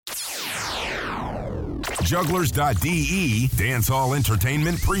Jugglers.de, Dancehall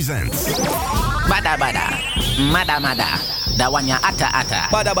Entertainment presents Badda Badda, Mada Mada, the one ya ata.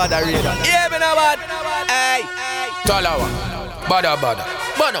 Badda Badda radio. Yeah, me no bad. Hey, Talawa. Badda Badda.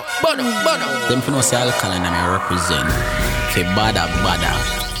 Bono. Them for no say alkaline and I represent for Badda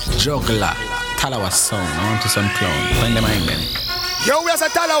Badda, Juggler, Talawa song. I want to some clown. Find them in them. Yo, we are a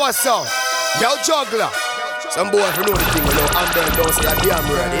Talawa song. Yo, Juggler. Some boy who know the thing, you know, I'm done, don't say that damn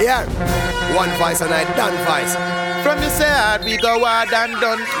ready, yeah? One voice and I done voice. From the side, we go hard and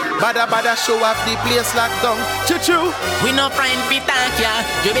done. Badda Badda show off the place locked down. Choo-choo. We no friend fit tank ya.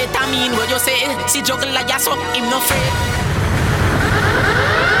 You better mean what you say. See Juggler ya so him no afraid.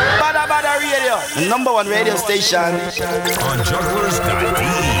 Badda Badda radio, the number one radio station. on Jugglers.de.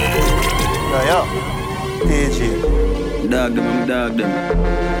 Yo, PG. Dog them.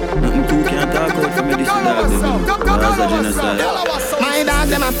 Nothing too can't talk out for me, this dog them. That's a genocide. My dog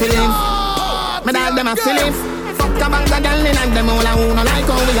them a feeling. My dog them a feeling. Fuck a bang the girl in and them all a who no like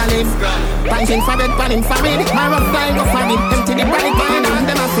how we a live. Punching for bed, panning for it. My rough flying go for it. Empty the bright, my dog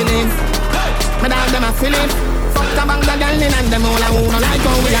them a feeling. My dog them a feeling. Fuck a bang the girl in and them all a who no like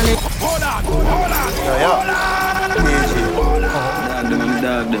how we a live. Hold on. PG.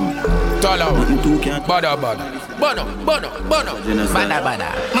 Dog them. Talawa. Nothing too can't Badda Badda. Bono. genocide. Badda Badda,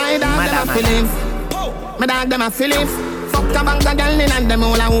 My dog Mada them a Mada. feeling. My dog them a feeling. Fuck a bang the girl in and them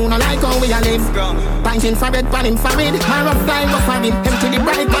all a who no like how we a live. Punching for bed, panning for it. My rough flying go for it. Empty the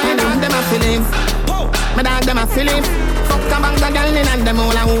bright, my dog them a feeling. My dog them a feeling. Fuck a bang the girl in and them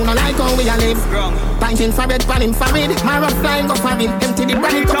all a who no like how we a live. Punching for bed, panning for it. My rough flying go for it. Empty the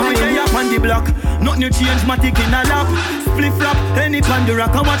bright, go Come for here it. up on the block. Nothing you change, matic in a lap. Split flap, any pan the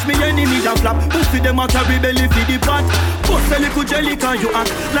rock. I watch me enemy that flap. Pussy them a carry belly for the pot. Bust a little jelly can you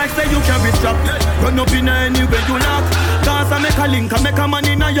act like say you carry strap. Run up in anywhere you lock. Cause I make a link, I make a man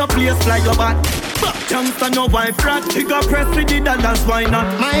in your place, fly your back. Chance no wife rat. He got press with the dollars, why not?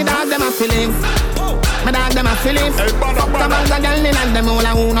 My dog them a feeling. My dog them a feeling. Fuck a bang the girl in and them all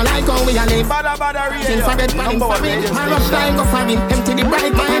a who no like how we a live. Badda Badda Punching for bed, radio. panning Number for one radio it. My rough flying go for it. Empty the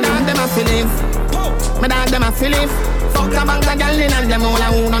bright, my dog them a feeling. My dog them a feeling. Fuck a bang the girl in and them all a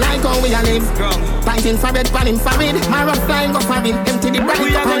who no like how we a live. Punching for bed, panning for it. My rough flying go for it. Empty the bright,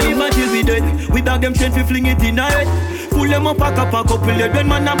 We go are for gonna live it. until we dead. We dog them straight, we fling it in a head. Pull them up, pack up, pull it. When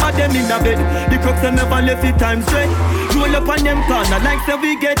man a bad them in a bed. The crooks them never left the time straight. Roll up on them corner like say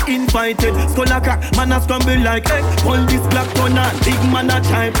we get invited. Skull a crack, man a scramble like egg. Hold this black corner, big man a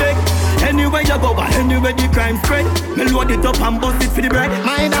chime back. Anywhere you go, anywhere the crime spread. Me load it up and bust it for the bread.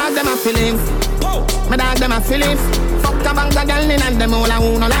 My dog them a feeling. My dog them a feeling. Fuck a bang the girl in and them all a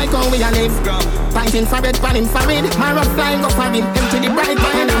who no like how we a live. Punching for bed, panning for it. My rough flying go for it. Empty the bright,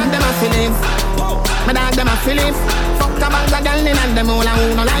 my dog them a feeling. My dog them a feeling. Fuck a bang the girl in and them all a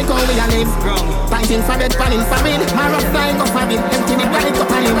who no like how we a live. Punching for bed, panning for it. My rough flying go for it. Empty the bright, go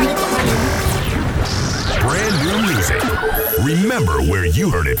for it. Brand new music. Remember where you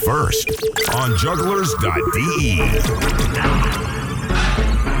heard it first on Jugglers.de.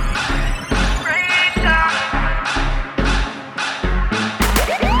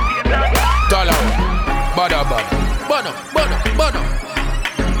 Talawa. Badda Badda. Bono.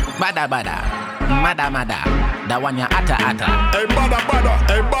 Badda Badda, Mada Mada, the one ya ata. Hey,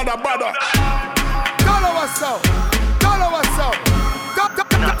 Badda Badda. Talawa song. Talawa song.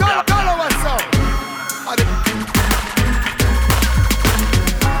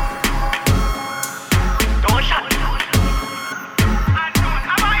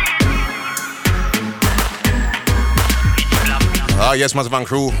 Yes, Massive and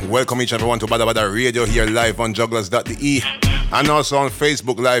crew, welcome each and everyone to Badda Badda Radio here live on Jugglers.de and also on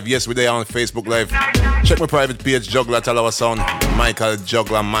Facebook Live. Yes, we're there on Facebook Live. Check my private page, Juggler Talawa Sound, Michael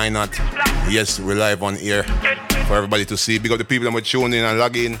Juggler Minot. Yes, we're live on here for everybody to see. Big up the people that will tune in and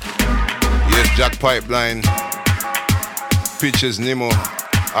log in. Yes, Jack Pipeline, Pitches, Nemo,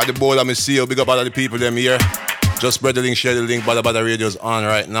 at the board, I'm see you. Big up all of the people them here. Just spread the link, share the link. Badda Badda Radio is on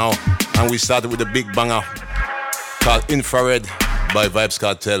right now. And we started with the big banger called Infrared by Vibes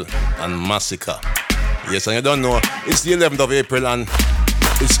Cartel and Massacre. Yes, and you don't know, it's the 11th of April and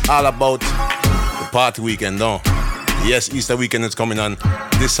it's all about the party weekend, no? Yes, Easter weekend is coming on.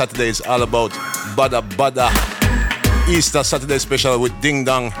 This Saturday is all about Badda Badda Easter Saturday special with Ding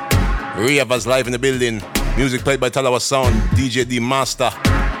Dong. Ravers live in the building. Music played by Talawa Sound, DJ D Master,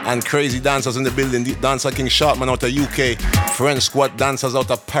 and crazy dancers in the building. Dancer King Sharpman out of UK, French Squad dancers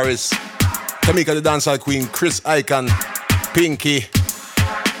out of Paris, Tamika the Dancehall Queen, Chris Icon, Pinky,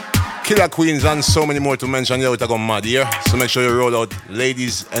 Killer Queens, and so many more to mention. Yeah, we're going mad here. So make sure you roll out.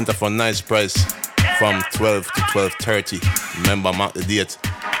 Ladies, enter for a nice price from 12 to 12:30. Remember, mark the date.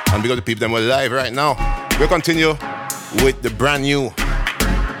 And because the people them were live right now. We continue with the brand new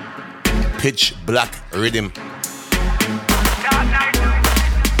Pitch Black Rhythm.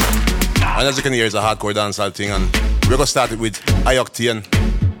 And as you can hear, it's a hardcore dancehall thing, and we're gonna start it with Ioctane.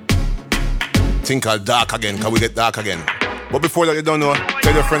 Thing called Dark Again, can we get dark again? But before that, you don't know,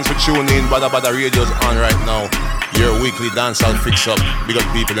 tell your friends to tune in. Badda Radio's on right now. Your weekly dancehall fix up. Big up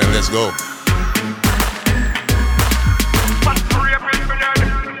people and let's go.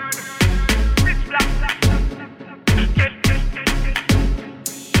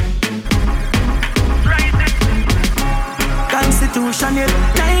 Constitution,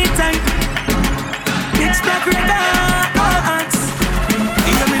 night time. It's black records.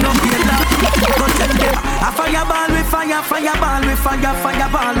 Hear me no feel that. Go tell them a fireball with fire, fireball with fire,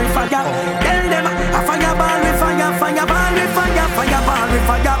 fireball with fire. Tell them a fireball with fire, fireball with fire, fireball with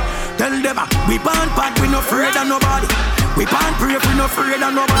fire. Tell them we born bad, we no afraid of nobody. We born brave, we no afraid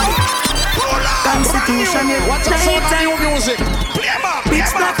of nobody. Constitution, night time. Music.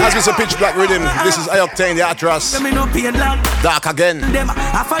 As we say Pitch Black Rhythm, this is Ioctane, the Atras. Dark Again.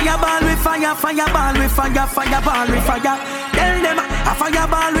 A fireball with fire, fireball with fire, fireball with fire. Tell them a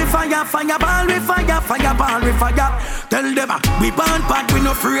fireball with fire, fireball with fire, fireball with fire. Tell them we born bad, we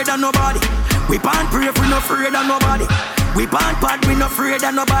no afraid of nobody. We born brave, we no afraid of nobody. We born bad, we no afraid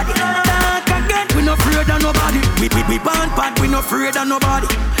of nobody. Dark again, we no afraid of nobody. We born bad, we no afraid of nobody.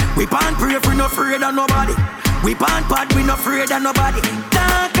 We born brave, we no afraid of nobody. We born bad, we no afraid of nobody.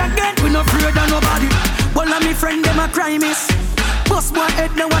 Dark again, we no afraid of nobody. All of me friend them a crime is. Bust one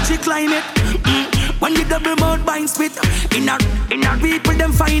head now watch it climb it. When the double mouth bind spit, in our people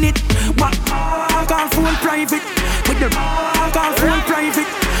them find it. What call phone private? With the call phone private.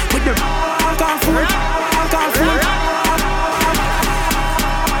 With the call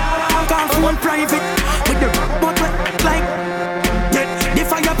phone private. With the but like the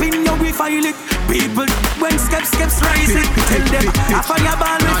fire pin now we file it. People when steps rise it. Tell them a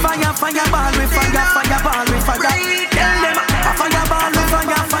fireball with fire, fireball with fire, fireball with fire. Tell them a fireball with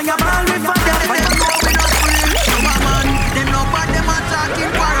fire, fireball with fire, fireball with fire. Man, them no bad, them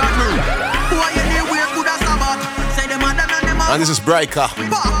attacking paranoid. Who are you here? Where could I sabbat? Say them and them. And this is Breaker. We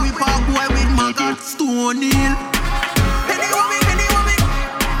park boy with Magat Stone Hill.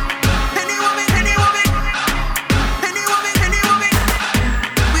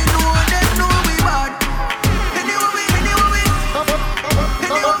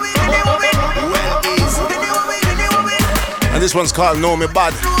 And this one's called Know Me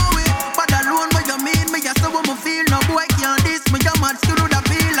Bad. But alone what you mean, me just so me feel no boy can't this. Me just mad to do the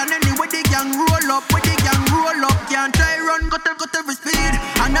feel. And anyway they can roll up, can't try run, got every speed.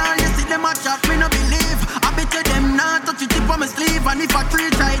 And all you see them a chat, me no believe. I bet you them not touch the tip of my sleeve. And if I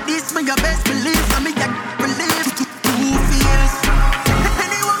try this, me your best believe. So me get relief to feels.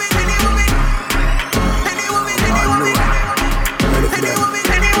 Any woman.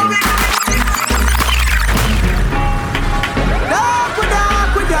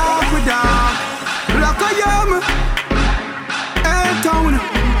 Black I am Town.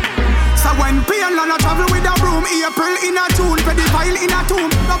 So when Piano travel with a broom, April in a tune, pedophile in a tomb,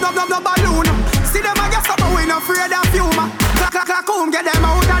 the balloon. See them a get up, we no afraid of humor. Clack home, get them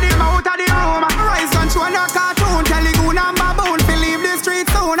out of the room. Rise and show no cartoon, tell the goon and baboon, to leave the street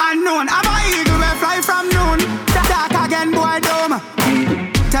soon. Unknown, I'm a eagle, we fly from noon. Dark again, boy, dumb.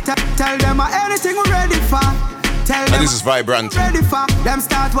 Tell them anything we ready for. And this is Vibrant. Ready for them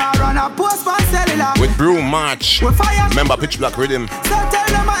start war on a post for cellular. With Broom March. Remember Pitch Black Rhythm. So tell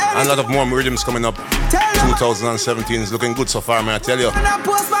them and a lot of more rhythms coming up. 2017 is looking good so far, man, I tell you.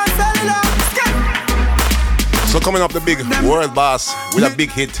 So coming up the big World Boss with a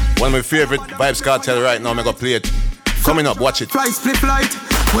big hit. One of my favorite Vibes Cartel right now, I'm gonna play it. Coming up, watch it. Fly split flight.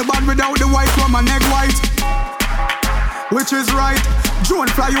 We're bad without the white from my neck white. Which is right. Drone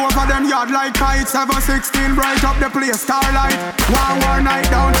fly over them yard like kites. 716 bright up the place, starlight. War night,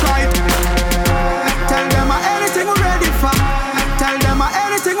 don't try it. Tell them anything we're ready for. Tell them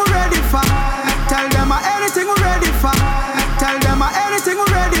anything we're ready for. Tell them anything we're ready for. Tell them anything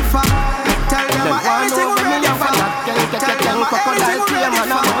we're ready for. Tell them anything we're ready for. Tell them anything we're ready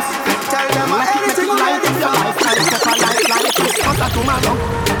for. Tell them anything we're ready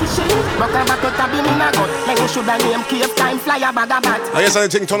I guess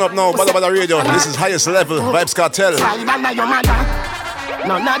anything turn up now, Badda Radio. This is highest level, Vibes Cartel.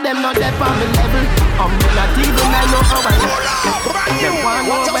 None of them not there for me level. Not even I know how I know.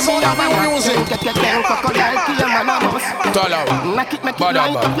 What's up, so that music? Crocodile kill man a boss. Knock it, make it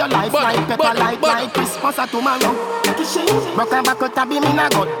light up your life. Like pepper, like Christmas or tomorrow. Broke back out a beam in a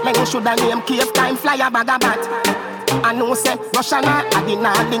gut. Like you should have named cave time flyer bag a bat. I know say Russian I did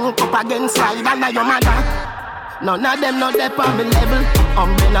not link up against Slide and your mother. None of them not there on me level.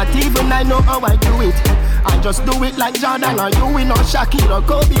 Not even I know how I do it. I just do it like Jordan or you, we know Shaquille or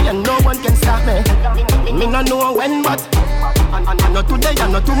Kobe, and no one can stop me. Me no know when, but I know today, I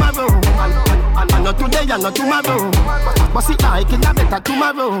know tomorrow. I know today, I know tomorrow. But see, I can have better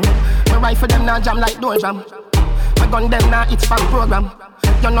tomorrow. My rifle them now jam like door jam. My gun them now it's fan program.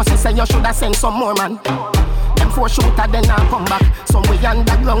 You know say you shoulda send some more man. Them 4 shooter then I come back. Somewhere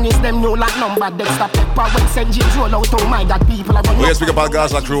underground is them new like number. Dexter Pepper when St. James roll out. Oh my God, people are we speak about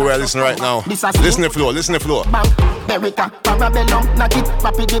Gaza crew where I listen right now. Listen the floor, listen the floor. Bang, Berita, Parabellum, knock it,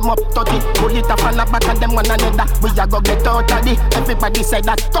 rapid them up, 30. Pull it up on the back of them one another. We a go get out of it. Everybody say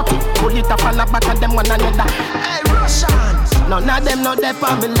that 30. Pull it up on the back of them one another. Hey Russians, none of them not there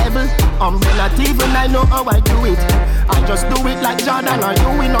on me level. Not even I know how I do it. I just do it like Jordan or you,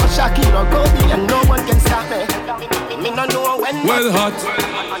 we know Shaquille or Kobe, and no one can stop me. Me no know when. Well hot.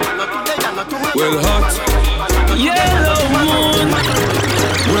 Well hot. Yellow moon.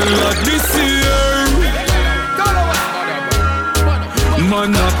 Well hot this year.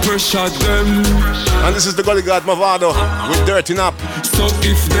 Man a pressure them. And this is the Gully God Mavado with Dirty Nap. So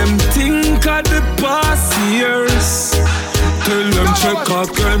if them think of the past years, tell them check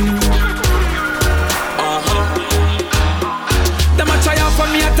again. Them a try out for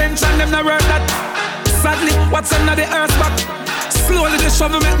me attention, them not worth that. Sadly, what's under the earth back? Slowly the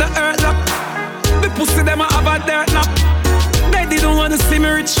shovel make the earth lock. The pussy them a have a dirt knock. They didn't wanna see me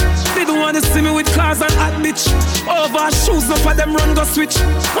rich. They don't wanna see me with cars and hot bitch. Over shoes up for them run go switch.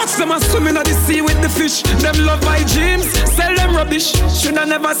 Watch them a swimming on the sea with the fish. Them love my dreams, sell them rubbish. Shoulda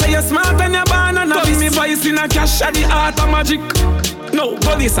never say you're smart and you're born and a me voice in a cash at the art of magic. No,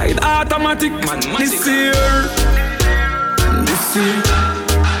 body side automatic. Man, this year,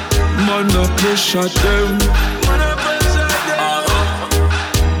 man a pressure them.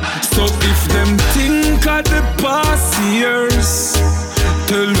 So if them think of the past years,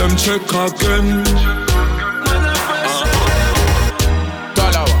 tell them check again.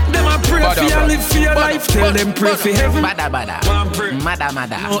 Them a pray for your live for your life. Tell them pray for heaven. Mada.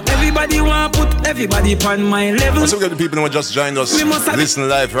 Oh, everybody want put everybody upon my level. What's up with the people who just joined us? Listen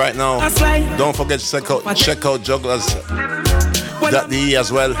live right now. Don't forget to check out Jugglers.de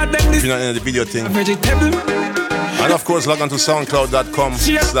as well if you're not in the video thing. And of course, log on to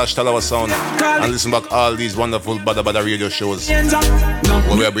soundcloud.com/TalawaSound and listen back all these wonderful Badda radio shows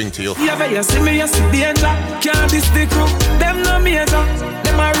what we are bringing to you. You see me, you see danger. Can't this the crew, them no major.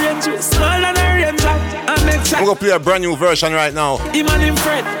 Them are ranger, small and a ranger. I'm going to play a brand new version right now. Iman in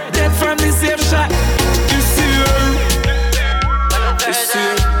Fred, dead from the same shot. You see her,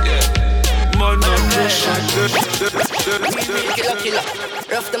 man, I'm pressure. Killer,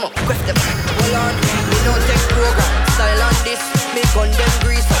 rough them up, quest them. Hold on, me no take program. Style on this, me gun them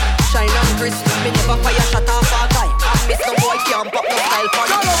grease up. Shine and crisp, me never fire shot off a guy. I miss no boy can't pop no style for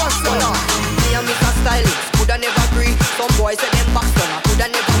me. Hold on, me and Mr. Stylist, coulda never agree. Some boys say them back stunner, coulda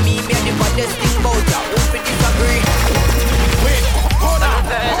never me the baddest thing about ya. Who fit disagree? Wait, hold on.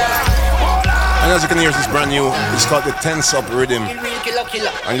 And as you can hear, this is brand new. It's called the Tense Up Rhythm.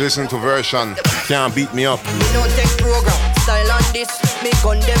 And you listen to version Can't Beat Me Up. Me no take program. Style on this, me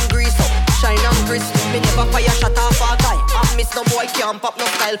gun them grease up. Shine and crisp, me never fire shot off a guy. I miss no boy can't pop no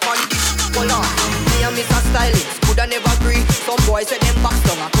style for this. Hold on, me and Mr. Stylist coulda never agree. Some boys say them back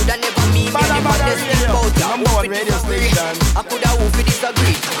stronger, coulda never me the baddest thing about ya. Who fit disagree? I coulda who fit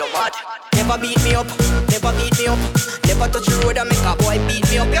disagree. Never beat me up, never beat me up. Never touch the road and make a boy beat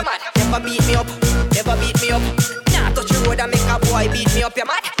me up. You mad? Never beat me up, never beat me up. Nah touch the road and make a boy beat me up. You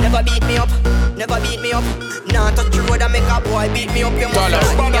mad? Never beat me up, never beat me up. Nah touch the road and make a boy beat me up. You mad?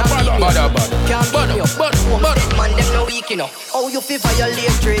 Can't beat me up. Dead man them no weak enough. Oh you fi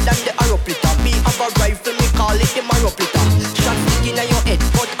violate trade and the aeroplitter. Me have a rifle, me call it the aeroplitter. Shot stick in your head,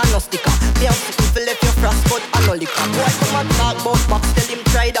 but I no sticker. Me have sitting fi left your frost, but I no liquor. Boy come and talk about box, tell him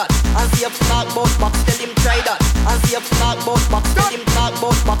try that. And see if talk about box, tell him try that. And see if talk about box, tell him talk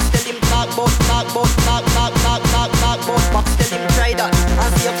about box, tell him talk about box, tell him try that.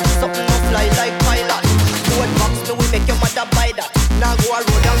 And see if something no fly like pilot. Board box, no we make your mother buy that. Now go a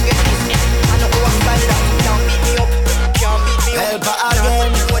road and get this. I know who I'm style that. Can't beat me up, can't beat me up. Help her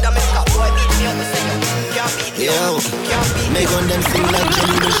again. Road and make a boy beat me up. Can't beat me up, can't beat me up. Make on them sing like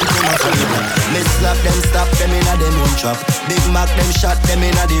Jenny when she come off the block. Me slap them, stop them inna them own trap. Big Mac them shot them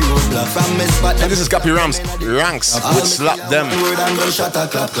inna the roadblock. From me spot them. And this is Cappy Ranks with Slap Them. Word and gun shot a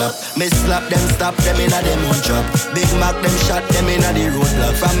clap clap. Me slap them, stop them inna them own trap. Big Mac them shot them inna the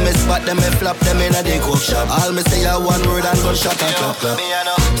roadblock. From me spot them, me flap them inna the coke shop. All me say a one word and gun shot a clap clap.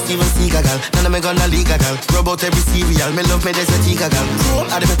 Steven Seagal, none of me gonna leak a gal. Rub out every cereal, me love me there's a tika gal. Chrome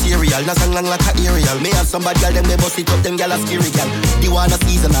are the material, not song long like a aerial. Me have some bad gal, them they bust it up, them gal a scary gal. The one a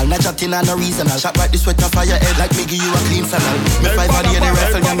seasonal, not chatting and no reasonal. Shot right this sweat off fire head like me give you a clean salad. Me 5 on the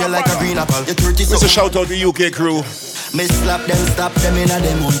rifle, got me like a green apple. You 30 Mr. Shout out the UK crew. Me slap them, stop them in a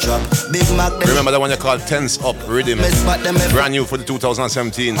them own trap. Big Mac them. Remember that one you called Tense Up Rhythm. Brand new for the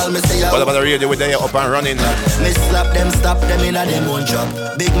 2017. What about the radio with they up and running? Me slap them, stop them in a them own trap.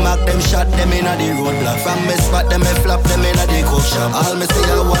 Big Mac them, shot them in a the roadblock. From me spot them, me flap them in a the coke shop. All me say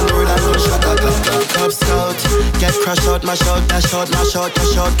a one word and no shot a clock. Top scout, get crushed out, mash out, dash out, mash out,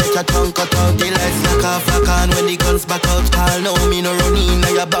 dash out. Get your tongue cut out, the lights knock off, lock on when the guns back out. All know me no running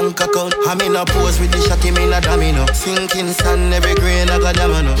in your bank account. I'm in a pose with the shot, him in a domino. Sinking sand, every grain I got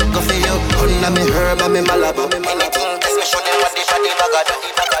them on. Go for you, under me herb and me malabo. Anything, test me, show them what the shot, the bagado.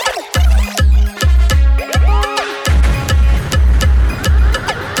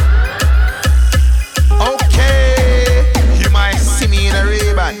 Okay, you might see me in a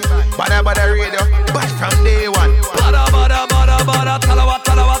Ray-Ban. Badda radio, but from day one. Badda, talawa.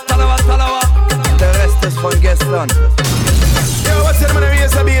 The rest is for guest done. Yo, what's up, man? I'm here,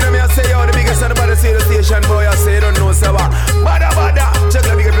 Sabine. I say, yo, the biggest and the baddest radio station, boy. I say, don't know, so Badda. Check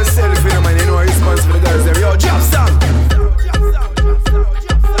the big up yourself, you know, man. You know, a response for the girls there. Yo, drop song.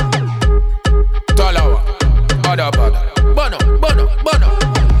 Talawa, Badda. Bono.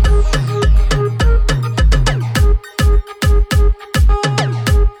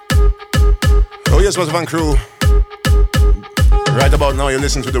 Oh, yes, what's up, crew? Right about now, you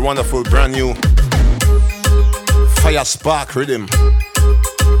listen to the wonderful, brand new Fire Spark Rhythm.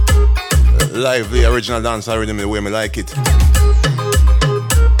 Lively original dancehall rhythm the way me like it.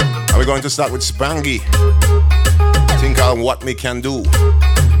 And we're going to start with Spangy. Think on what me can do.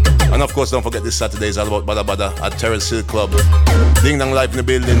 And of course, don't forget this Saturday is all about Badda at Terrace Hill Club. Ding Dong Live in the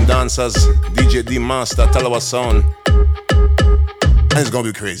building, dancers, DJ D Master, Talawa Sound. And it's gonna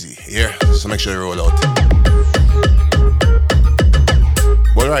be crazy, yeah? So make sure you roll out.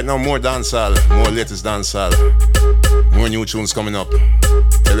 But right now, more dancehall, more latest dancehall, more new tunes coming up.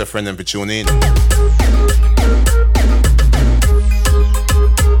 Tell your friend them to tune in.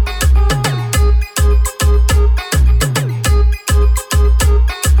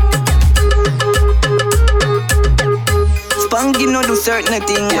 Spangy no do certain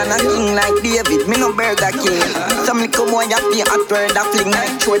thing, man a king like David, me no Burger King. Some little boy a be a word a fling,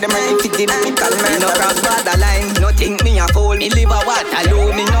 show them ready to the lyrical man. No cross border line, no think me a fool. Me live a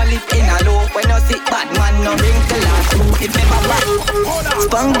Waterloo, me no live in a low. When you see bad man, no wrinkle and shoe, it never back.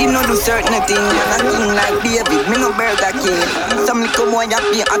 Spangy no do certain thing, man a king like David, me no Burger King. Some little boy a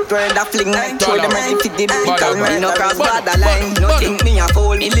be a word a fling, show them ready to the lyrical man. No cross border line, no think me a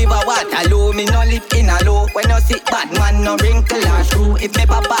fool. Me live a Waterloo, me no live in a low. When you see bad man, no wrinkle and shoe, if me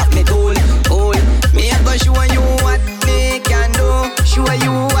pop off me tool. Me a go show you what me can do. Show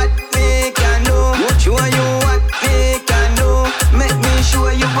you what me can do. Show you what me can do. Make me show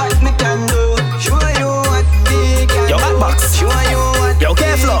you what me can do. Show you what me can do. Yo, Hotbox. Show you what me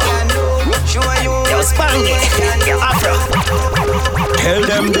can do. Show you yo, Spangy. Yo, Afro. Tell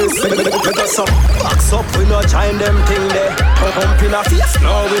them this, let us up. Box up, we not join them thing there. Pump in a face,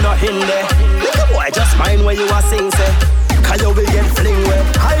 no we not in there. Little boy, just mind where you are sing, say. Cause you will get fling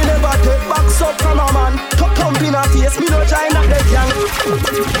wet. I never take box up from a man. Pump in a face, me no join at the gang.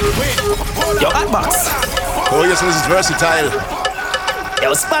 Yo, Hotbox. Oh yes, this is versatile.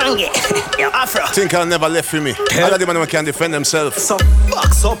 Yo, Spangy. Yo, Afro. Think I'll never left for me. All of them who can defend themselves. So,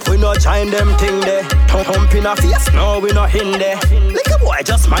 box up, we not join them thing there. Pump in a face, no we not in there. Little boy,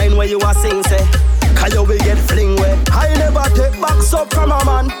 just mind where you are sing, say. Cause you will get fling wet. I never take box up from a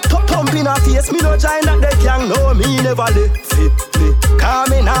man. Pump in a face, me no join that they can. No, me never lift me. Cause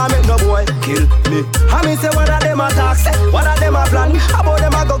me nah make no boy kill me. I me say what of them a talk, say what of them a plan. About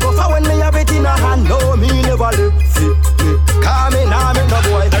them a go for when me have it in a hand. No, me never lift me. Cause me nah make no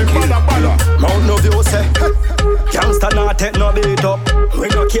boy kill me. Mount no view say gangsta nah take no beat up. We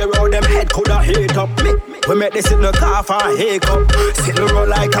no care how them head coulda hate up me. We make this sit no cough and hiccup. Sit no roll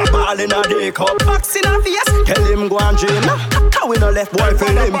like a ball in a day cup. Box in a face, tell him go and dream. How we no left boy for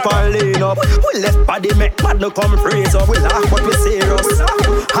him and lean up. We left body make bad no come freeze up. We laugh but we serious.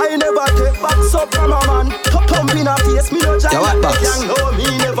 I never take box up from a man. Pump in a face, me no join the gang. No,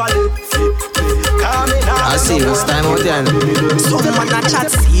 me never live. I see this time out there. Some man a chat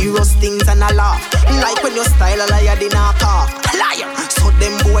serious things and a laugh. Like when you style a liar, they not talk. Liar. So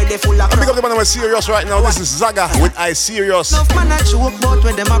them boy they full of crap. Pick up the man who is serious right now. This is Zaga with I Serious. Enough man a joke but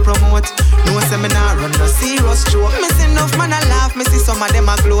when them a promote. No seminar run no serious joke. Me see enough man a laugh. Me see some of them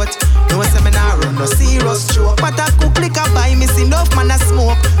a gloat. No seminar run no serious joke. But a cook lick a buy. Me see enough man a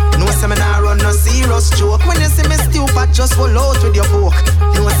smoke. just roll out with your book.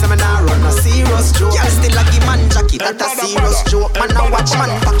 No seminar run a serious joke. Girl still a give man jacket, that a serious joke. Man a watch man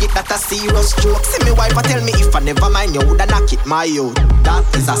pocket, that a serious joke. See me wife a tell me if I never mind you woulda knock it my youth. That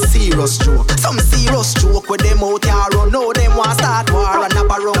is a serious joke. Some serious joke with them out here run. Now them want start war and a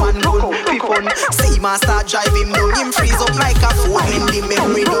barrow and gun. People see man start drive him down. Him freeze up like a phone in the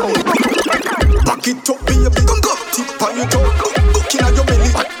memory down. Back it up, baby. Come go, tip on your toe. Cook in your belly.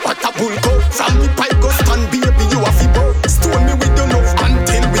 What a bull go. From me pipe go stand, baby. You have to bow. Stone me with your love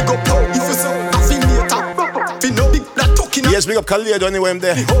until we go pow. If you so affiliator, fi no big black talking. Yes, big up Khalid anyway, I'm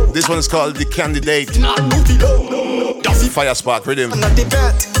there. This one is called The Candidate. Fire Spark Rhythm. Not the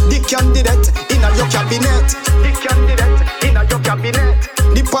bet, the candidate in your cabinet. The candidate in your cabinet.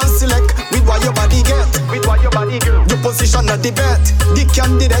 The pan select with what your body get. With what your body get. Your position at the bet. The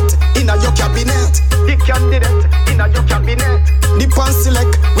candidate in your cabinet. The candidate in your cabinet. The pan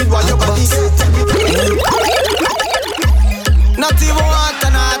select with what your body get. Not even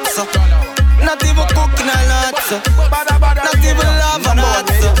water, not so. Not even cooking, not so. Not even love,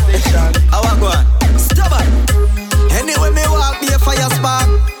 not so. I want go on. Stop it. Anyway me walk be a fire spark.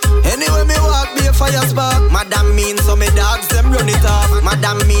 Anyway me walk be a fire spark. Madam mean so me dogs them run it off.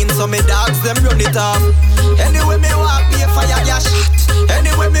 Madam mean so me dogs them run it off. Anyway me walk be a fire gash.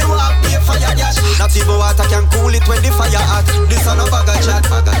 Anyway me walk be a fire gash. Not even water can cool it when the fire hot. This on a bag of chat.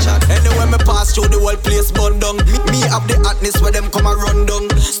 Anyway me pass through the whole place burn down. Me have the hotness where them come a run down.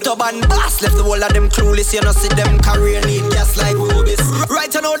 Stubborn boss left the whole of them clueless. You know see them career need gas like rubies.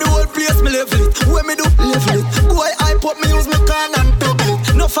 Right now the whole place me level it. When me do level it. Boy I put me use me can and double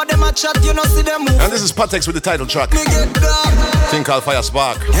it. No for them a chat you know see them move. And this is Patex with the title track. Me get down. Thing called Fire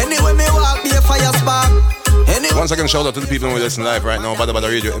Spark. Anyway me walk be a fire spark. Once again, shout out to the people who listen live right now. Badda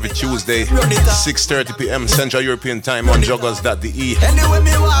Radio every Tuesday, 6:30 p.m. Central European Time on Jugglers.de.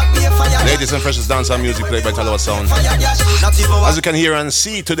 Latest and freshest dancehall music played by Talawa Sound. As you can hear and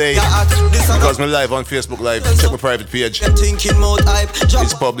see today, because we're live on Facebook Live, check my private page.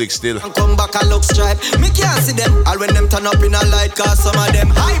 It's public still. Come back and look stripe. Me can't see them all when them turn up in a light, cause some of them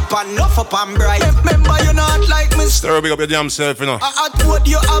hype and enough up and bright. Remember you not like me. Stir big up your damn self, you know. At what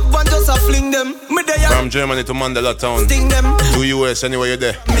you have and just a fling them. From Germany to Mandela Town, to US, anywhere you're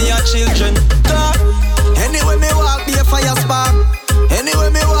there. Me a children. Anyway me walk be a fire spark. Anyway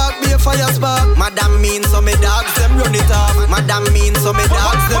me walk be a fire spark. Madam mean so me dogs them run it off. Madam mean so me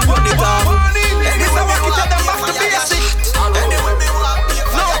dogs them run it off. Anyway me walk be a fire spark. Anyway me walk be a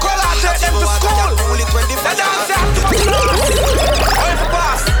fire spark. No color take them to school. The dance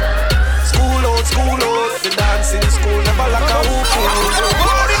School out, the dancing school never like a hoop.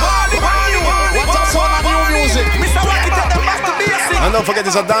 And don't forget,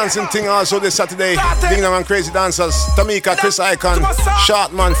 it's a dancing thing also this Saturday. Ding Dong and Crazy Dancers, Tamika, Chris Icon,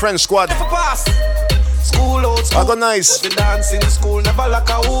 Shortman, French Squad. School out, I go nice. The dancing school never like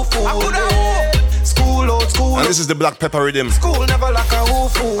a hoop. School out, school. And this is the Black Pepper Rhythm. School never like a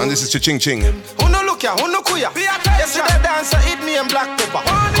hoop. And this is Ching Ching. Who no look ya, who no kuya? Yesterday dancer hit me in Black Pepper.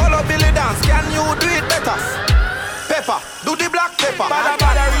 Color Billy dance, can you do it better? Pepper, do the Black Pepper. Badda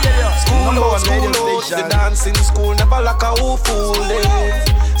Radio. School out, the dancing school never like a who fool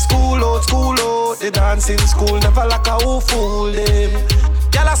them. School out, the dancing school never like a who fool them.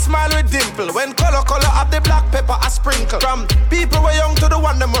 Y'all a smile with dimple when color of the black pepper a sprinkle. From people were young to the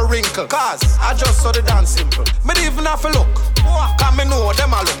one them a wrinkle. Cause I just saw the dance simple. Me even have a look, cause me know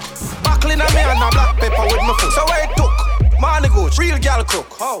them a look. Buckling a me and a black pepper with my foot. So where it took? Money gooch, real gal crook.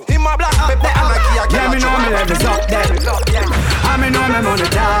 Him a black pepper and a key a yeah, me know me levels up there. I me know me money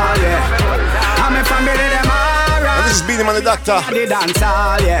tall, yeah. I me family them alright. And this is Beanie Man the Doctor. The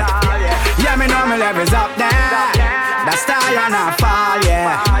dancehall, yeah. Yeah, me know me levels up there. The star and a fall,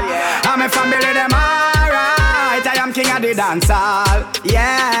 yeah. I me family them alright. I am king of the dancehall,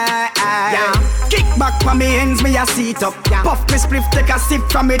 yeah. Kick back from me ends, me a seat up. Puff me spliff, take a sip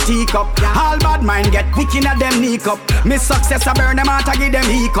from me teacup. All bad mind get weak in a them knee cup. Me success I burn them out, I give them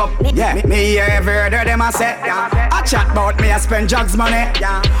hiccup. Yeah, me hear every word them a say. I chat about me, I spend jugs money.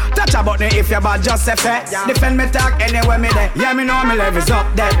 Touch about me if you bad, just say fair. Defend me talk anywhere me there. Yeah, me know me levels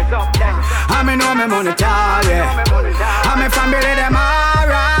up there. I me know me money tall, yeah. I me family them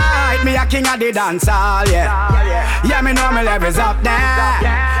alright. Me a king of the dancehall, yeah. Yeah, me know me levels up there.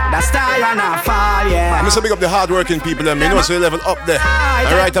 The star and a fall, yeah. I'm so big up the hard-working people, and me know so level up there.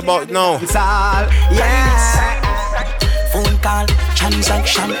 And right about now. Yes. Phone call,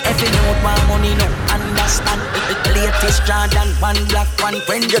 transaction, every note, one money, no understand. Latest Jordan, one black, one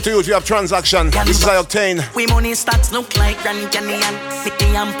friend. Get to you if you have transaction. This is I obtain. We money stats look like Grand Canyon.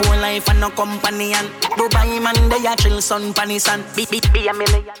 City and poor life and no company. And Dubai man, they a chill sun, panis and be a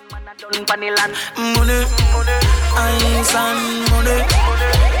million. done funny land. Money, ice and money.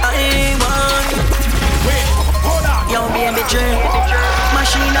 I want. Wait, hold on. Yo, baby, drink.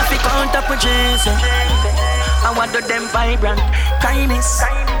 Machine of the counter purchase. I want them vibrant kindness.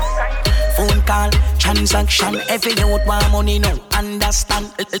 Phone call, transaction, every youth want money now.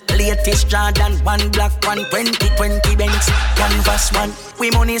 Understand, latest Jordan, one black, 120 Benz, canvas one. We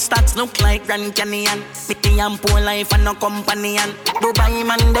money stocks look like Grand Canyon. City and poor life and no company and Dubai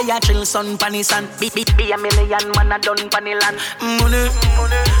man, they a chill sun panny sun. Be a million man a done panny land. Money,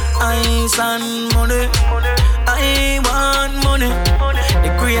 ice and money. I want money.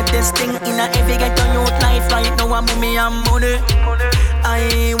 The greatest thing in a every ghetto youth life right now, I'm me and money.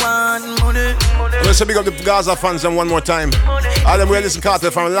 I want money. Let's big up the Gaza fans and one more time. All them we listen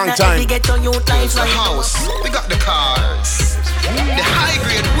Carter from a long time. It's the house, we got the cars, the high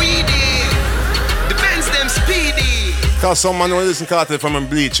grade weedy, the Benz them speedy. Cause some man will listen Carter from a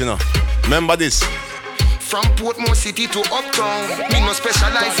bleach, you know. Remember this. From Portmore City to Uptown, me no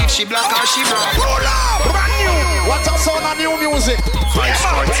specialize if she black or she brown. Roll up, brand new. What's up, sound of new music?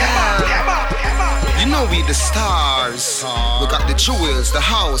 5-star town. You know we the stars. We got the jewels, the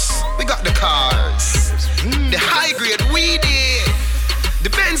house, we got the cars, the high grade weedy, the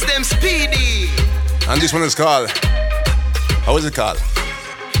Benz them speedy. And this one is called. How is it called?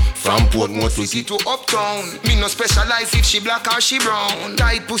 From Portmore City to Uptown, me no specialize if she black or she brown.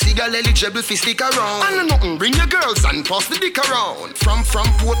 Tight pussy girl eligible fi stick around. And nothing, bring your girls and pass the dick around. From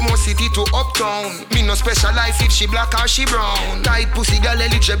Portmore City to Uptown, me no specialize if she black or she brown. Tight pussy girl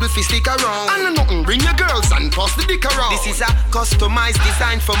eligible fi stick around. And nothing, bring your girls and pass the dick around. This is a customized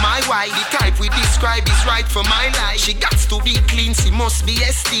design for my wife. The type we describe is right for my life. She got to be clean, she must be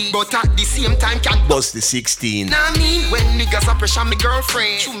ST, but at the same time can bust the 16. Nah, me when niggas a pressure me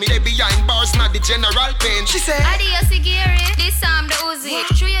girlfriend. Shoot me they behind bars, not the general pain. She said, Adios, Gary, this time the Uzi.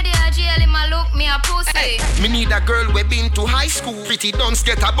 Show you the jail in my look, me a pussy. Hey, me need a girl we been to high school. Pretty dunce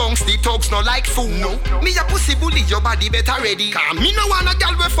get a bounce, the thugs no like fool. No, me a pussy bully, your body better ready. Cause me no want a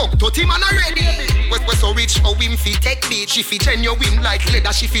girl we fuck, 30 man already. We so rich, how him fi take beat. She fi genuine like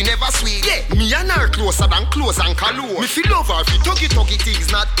leather, she fi never sweet. Yeah, me and her closer than clothes and cologne. Me fi love her fi tuggy things,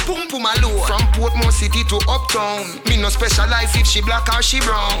 not pum pum alone. From Portmore City to Uptown, me no specialize if she black or she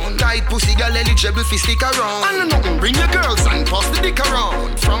brown. Tight pussy girl eligible fi stick around. And nothing, bring your girls and pass the dick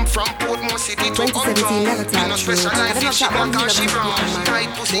around. From Portmore City to Uptown, me no specialize if she black or she brown. Tight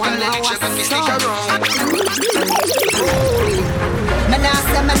pussy girl eligible fi stick around. Me nah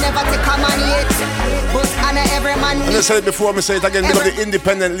say me never take a man yet, but I know every man. And I said it before, me say it again. Because the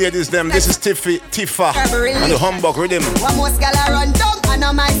independent ladies them. This is Tifa and the humbug rhythm. One most gal a run down, I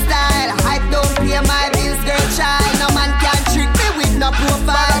know my style. Hype don't pay my bills, girl child. No man can trick me with no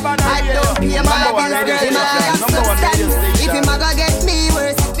profile. Hype don't pay my bills, girl man. Substance. If him a go get me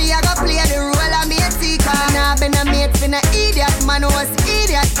worse, if he a go play the role of me a seeker. Nah been a mate for no idiot, man was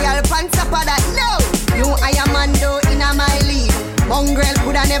idiot. Girl pants up of that, no. You I am man though in a my league. Mongrel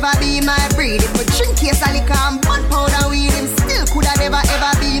coulda never be my breed. If we drink case of liquor and bun powder weed, him still coulda never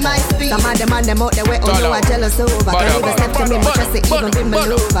ever be my speed. Some of them and them out there way, oh no, I jealous over. Can't even step to me, but just to even bend me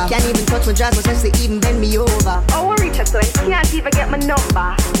over. Can't even touch my dress, but just to even bend me over. Oh, I reach up to him, can't even get my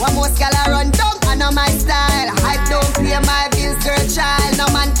number. One more gal a run down, I know my style. Hype don't pay my bills, girl child. No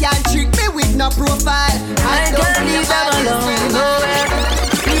man can trick me with no profile. I don't leave them alone,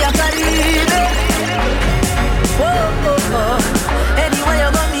 we are carried. Whoa, oh, oh. Anyway,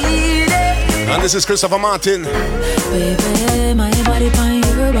 you're gonna need it. And this is Christopher Martin. Baby, my body find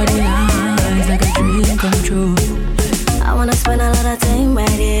your body lines like a dream come true. I wanna spend a lot of time right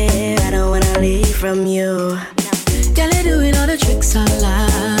here. I don't wanna leave from you. Girl, you're doing all the tricks I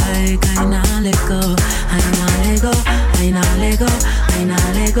like. I not let go. I not let go. I not let go. I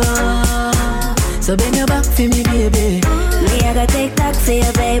not let go. So bend your back for me, baby. Me, I gotta take that for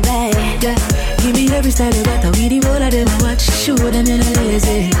you, baby. Yeah. Give me every style you got, we the whole of them I watch, show them in a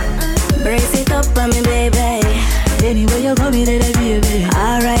lazy. Brace it up on me, baby. Anyway you come in there, baby.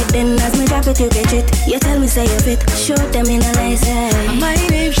 Alright then, as me drop it, you catch it. You tell me say you fit, show them in a lazy. My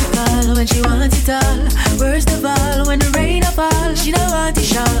name she call when she wants it all. Worst of all, when the rain fall, she don't want it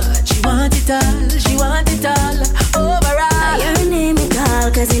short. She want it all, she want it all. Overall, your name me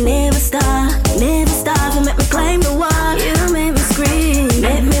call, cause you never stop. Never stop, you make me climb the wall. You make me scream,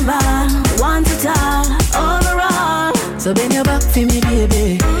 make me ball. Want it all, overall. So bend your back for me,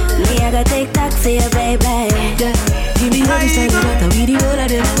 baby. Me, I gotta take that for you, baby. Yeah. Give me all this time, but we the whole of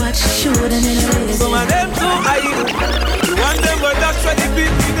them watch, show them in a lazy. Some of them too high. You want them, but that's what they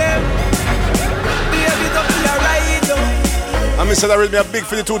beat with them. Be a bit up to your right, though. And Mr. That will be a big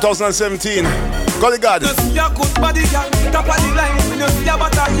for the 2017. Golly God. You see a good body, girl, top of the line. You see a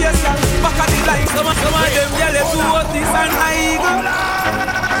butter, yes, girl, back of the line. Some of them, girl, they do what this and I go.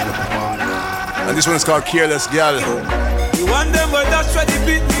 And this one is called Careless Girl. You want them, but that's where they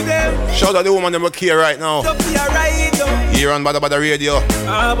beat me there. Shout out the woman them care right now. Here on Badda Radio.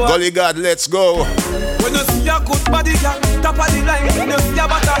 Golly God, let's go. When you see a good body, girl, top of the line. When you see a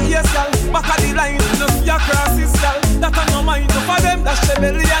butter, yes, girl, back of the line. When you see a crosses, girl, that a no mind. No for them, that's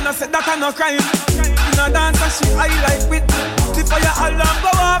rebellion. I said that a no crime. In a dance, she I like with me. The fire alarm go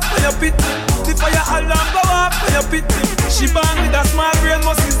off when you pit me. The fire alarm go off when you pit me. She born with a small brain,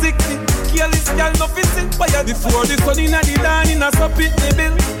 must be sick me. Careless girl, no fishing fire. Before the sun in the dawn, in a sup it me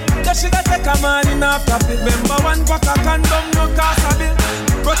bill. That she da take a man in a top it. Remember one pack of condom, no cost a bill.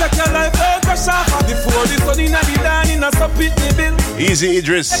 Protect your life, don't crash off. Before the sun in the dawn, in a sup it me bill. Easy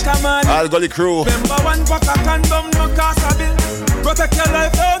Idris, all Golly crew. Remember one pack of condom, no cost a bill. Protect your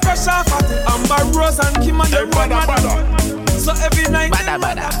life, don't crash off. Amber Rose and Kim and your mother. So every night,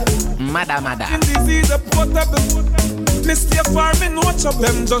 Mada. in disease, a portable. Me stay far, me no chop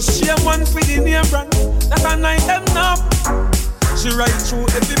them. Just shame one for the name brand. That a night them now. She ride through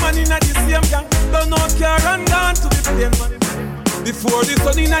every man in the same gang. Don't know care and gone to the plane man. Before the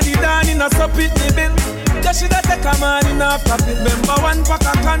sun in the dawn, in a sup it me bill. Yeah, she da take a man in a top it. Remember one pack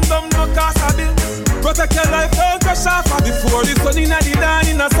of condom, no cost a bill. Protect your life, don't crash off. Before the sun in the dawn,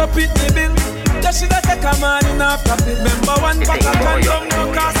 in a sup it me bill. Yeah, she da take a man in a top it. Remember one pack of condom, no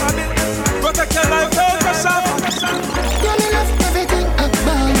cost a bill. Protect your life, don't crash off. You me love everything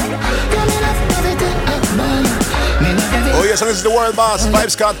about you. You me love everything about you. Me love everything. Oh yes, and this is the world boss,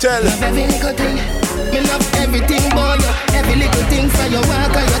 Vibes Cartel. Love every little thing. Me love everything about you. Every little thing from your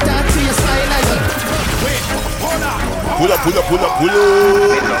walk and your talk to your smile and your. Wait, hold on. Pull up. Me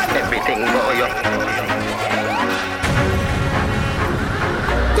love everything about you.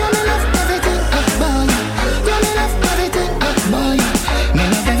 You me love everything about you. You me love everything about you. Me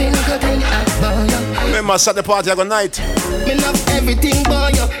love every little thing about you. Remember, Saturday party I go night. Me love everything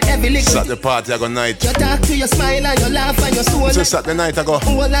about you. Every little Saturday party I go night. you talk to your smile and your laugh and your soul. It's a Saturday night I go.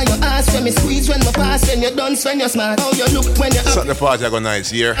 All of your ass when me squeeze, when me pass, when you dance, when you smart. How you look when you Saturday party I go nights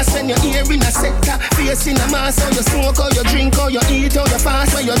here. I send your ear in a sector, face in a mask. How you smoke, how you drink, how you eat, how you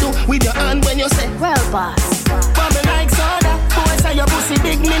fast. What you do with your hand when you say, well, boss. Bubble like soda. Boy say your pussy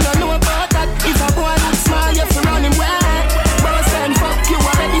big, me no know about that. If a boy look small, you fi run him wet. Boss and fuck you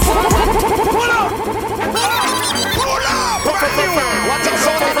already. Pull up. What's up,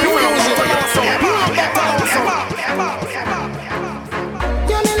 sound of new music?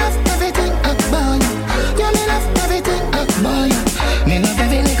 You me love everything about you. You me love everything about you. Me love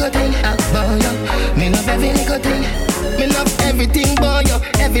every little thing about you. Me love every little thing. Me love everything about you.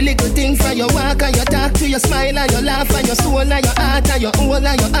 Every little thing from your walk and your talk to your smile and your laugh and your soul and your heart and your whole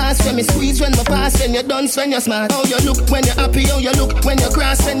and your ass. When me squeeze, when me pass, when you dance, when you smart. How you look when you happy, how you look when you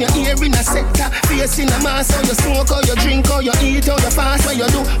cross, when you ear in a sector, face in a mask. How you smoke, how you drink, how you eat, how you fast. What you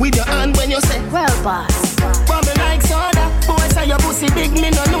do with your hand when you say, well, boss. Bubble like soda. Boy say your pussy big,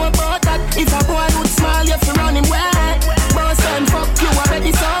 me no know about that. If a boy look small, you fi run him wet. Boss and fuck you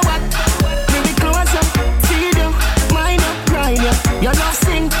already, so what? Bring it closer, feed you, mind you, grind you. Your love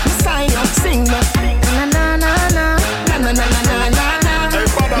sing, sign you, sing you. Na na na na, na na na na na na.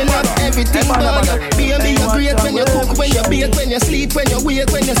 Me love everything about you. Baby, you're great when you cook, when you bake, when you sleep, when you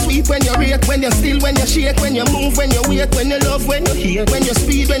wake, when you sweep, when you rake, when you still, when you shake, when you move, when you wait, when you love, when you hate, when you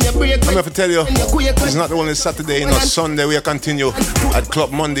speed, when you break. I'm going to tell you, it's not only Saturday, Sunday we continue at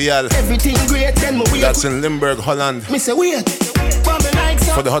Club Mondial. Everything great, then we wait. That's in Limburg, Holland. Me say wait.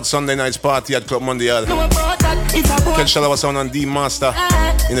 For the hot Sunday nights party at Club Mondial. Catch Shalawa Sound and D Master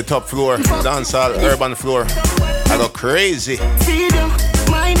in the top floor, Dancehall, urban floor. I go crazy. Feed you,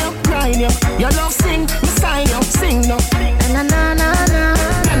 mind you, grind you. Your love sing, me sign you, sing you. Na na na na na,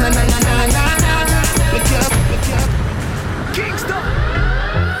 na na na na na na. Kingston,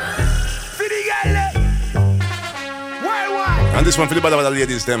 Fiddy Gale, worldwide. And this one for the Badda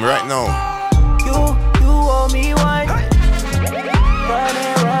ladies, them right now. You owe me one.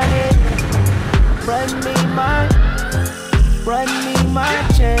 Run me my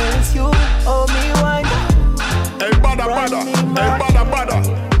chance. You owe me one. Hey, Badda.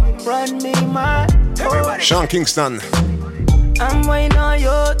 Run me my. Sean Kingston. I'm waiting on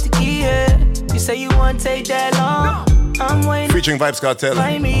you to get. You say you won't take that long. I'm waiting. Featuring Vibes Cartel.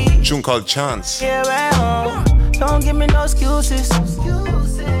 Tune called Chance. Here at home. Don't give me no excuses.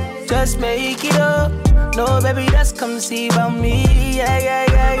 Just make it up. No, baby, just come see about me.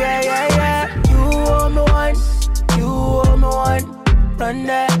 Yeah. You owe me one. You owe me one. Run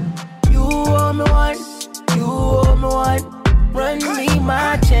that. You owe me one. You owe me one. Run me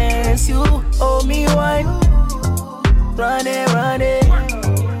my chance, you owe me one. Run it, run it.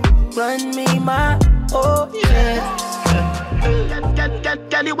 Run me my chance.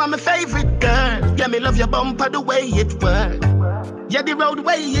 Girl, you are my favorite girl. Yeah, me love your bumper the way it works. Yeah, the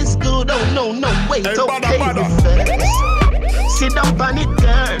roadway is good. Oh no, wait, okay, reverse. Sit down on it,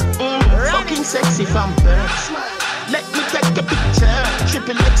 girl. Fucking sexy from birth. Let me take a picture.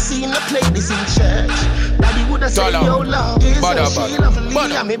 Triple X scene, I play this in church. Daddy woulda said, yo, love is so she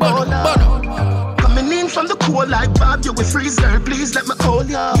lovely, I'm me baller. Coming in from the cold like Bob, you will freeze, girl. Please let me hold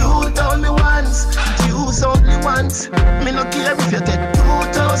ya. You told me once, use only once. Me no care if you take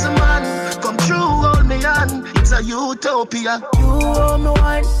 2,000 man. Come true, hold me on. It's a utopia. You owe me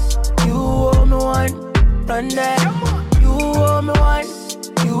one. You owe me one. Run that. You owe me one.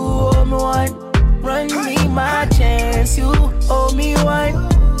 You owe me one. Run me my chance. You owe me one.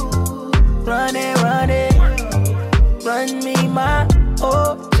 Run it, run it. Run me my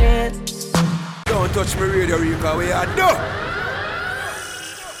chance. Don't touch me radio, Rico. We are do.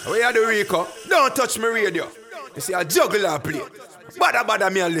 We are the Rico. Don't touch me radio. You see a juggler play. Badda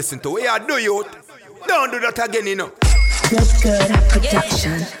me and listen to. We are do you. Don't do that again, you know. Good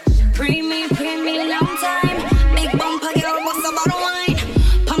production. Pre me long time. Big bumper girl, what's about a wine?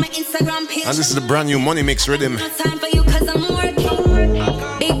 On my Instagram page. And this is the brand new Money Mix rhythm. No time for you cause I'm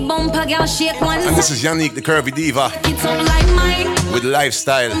working. Big bumper girl, shake one. And this is Yannick, the curvy diva. It's up like mine. With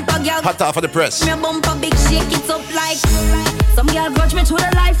lifestyle. Hot off of the press. Me bumper big shake it up like. Some girl grudge me to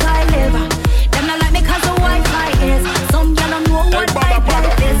the life I live. Them not like me cause the Wi-Fi is. Some girl don't know what life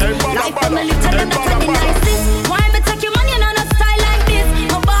is. Life for me little them not the nicest. Why me take your money and not a style like this?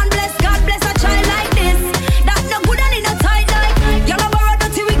 No born bless, God bless a child like this. That no good and in a tight like. Y'all borrow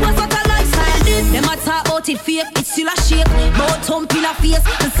dirty wig was what a lifestyle this. Them a talk about it fake, it still a shake. Both hump in a face,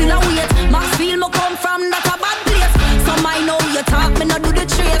 it still a wait. Max feel me come from that a bad place. Some I know you talk, me not do the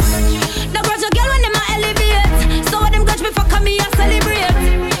trace. No grudge a girl when them a elevate. So them grudge me fuck me a celebrate.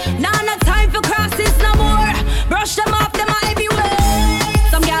 Now no time for crosses no more. Brush them off, them a heavyweight.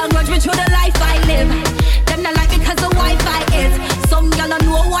 Some girl grudge me through the life I live. Them not like me cause the Wi-Fi is. Some girl don't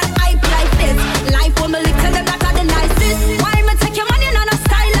know what hype life is. Life when me live tell them that are the nicest. Why me take your money and a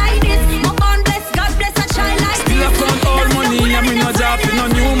style like this? My born bless, God bless a child like this. Still I count all money, and me no job for no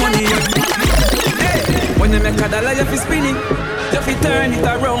new money. When you make a dollar, you fi spin it. You fi turn it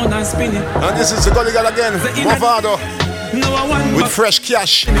around and spin it. And this is the Gully Girl again, Mavado. No one with fresh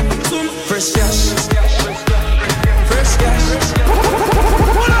cash. Fresh cash. Fresh cash.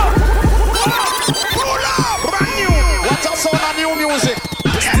 Pull up! Brand new! What's up, sound of new music?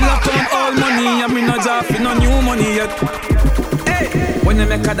 Still I count all money, and me no job for no new money yet. Hey, when you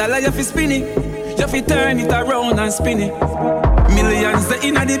make a dollar, you fi spin it. You fi turn it around and spin it. Millions the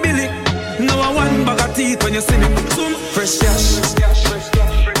inna the billy. No one bag of teeth when you see me. Fresh cash.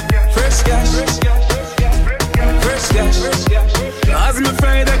 Fresh cash. Fresh cash. As me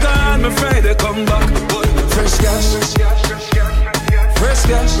Friday gone, me Friday come back. Fresh cash. Fresh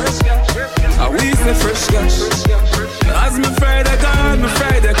cash. I we say fresh cash. As me Friday gone, me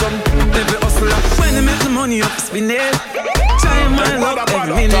Friday come. Every hustler when they make the money up, spin it. Time my luck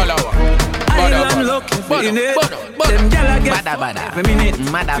every minute. I am looking for it. Them gyal get every minute.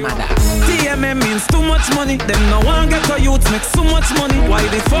 TMM means too much money. Them no one get a youth make so much money. Why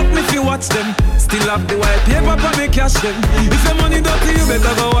they fuck me if you watch them? Still have the white paper for me cash them. If your money dirty, you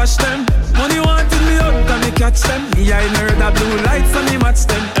better go wash them. Money wanted me out, can me catch them? Yeah, I know the blue lights and me match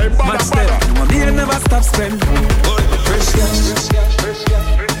them. Match them. Money never stop spend. Fresh cash.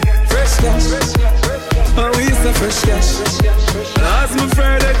 Fresh cash. Oh, we say fresh cash. As my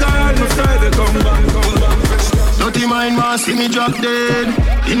Friday gone, my Friday come back. Dirty mind want see me drop dead.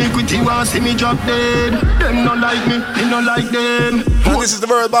 Iniquity want see me drop dead. Them not like me no like them. And this is the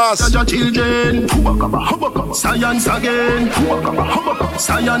World Boss. Your children. Science again.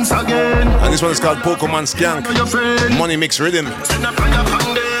 Science again. And this one is called Pokemon Skank. Money Mix Rhythm. Pokemon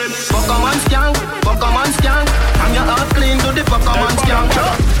Skank. Pokemon Skank. And your heart clean to the Pokemon Skank.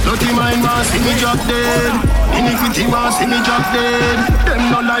 Dirty mind want see me drop dead. Iniquity want see me drop dead.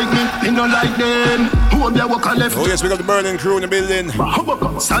 Them not like me no like them. Oh yes, we got the Berlin crew in the building.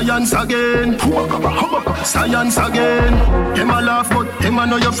 Science again. Science again. Them a laugh but them a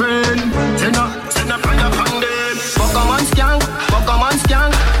know your friend. Send a fire from them. Pokemon Skank. Pokemon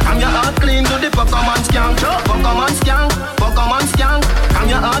Skank. I'm your heart clean to the Pokemon Skank. Pokemon Skank. Pokemon Skank. I'm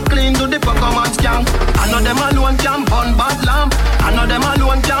your heart clean to the Pokemon Skank. I know them alone can burn bad lamp. I know them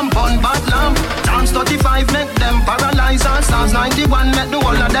alone can burn bad lamp. Times 35 make them paralyze us. Psalms 91 make the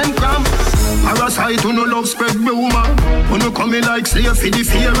whole of them cramp. Parasite who no love spread rumor. Who no coming like slave for the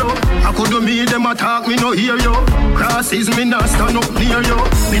pharaoh. I could do me them attack me no hear you. Crosses me not stand up near you.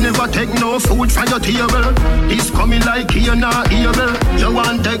 Me never take no food from your table. This coming like here not evil. You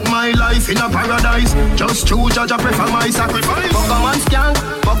want take my life in a paradise. Just choose judge I prefer my sacrifice. Pokemon skank,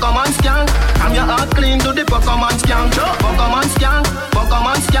 Pokemon skank. I'm your heart clean to the Pokemon skank. Pokemon skank,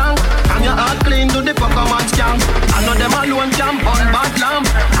 Pokemon skank. I'm your heart clean to the Pokemon skank. I know them alone jump on bad lamb.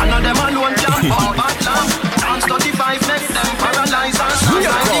 I know them alone jump on bad lamb. Dance 35 make them paralyze us.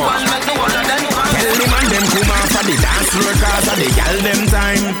 91 make the whole of them cry. Tell the man them come out for the dance floor cause of the gal them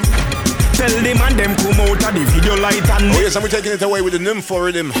time. Tell the man them come out of the video light and oh yes, and we're taking it away with the nympho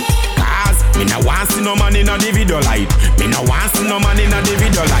rhythm. Cause me no want see no man in a the video light. Me no want see no man in a the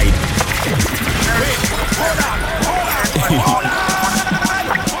video light. Hold on.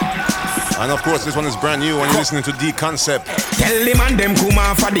 And of course, this one is brand new when you're listening to D Concept. Tell the man them come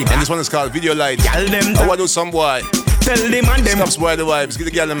out for the and this one is called Video Light. Gal them I want to do some boy. Tell the man them stops boy the vibes. Give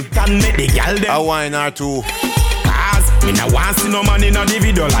the gal them. Can make the gal them a wine or two. Me no want see no man in a the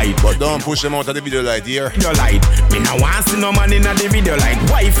video light. But don't push them out of the video light here. Video light. Me no want see no man in a the video light.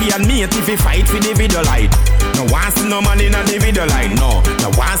 Wifey and mate if he fight for the video light. No want see no man in a the video light. No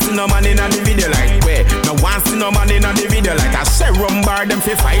want see no man in a the video light. Wait, no want see no man in a the video light. I say rum bar them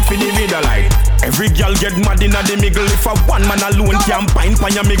fi fight for the video light. Every girl get mad in a the middle. If a one man alone can pine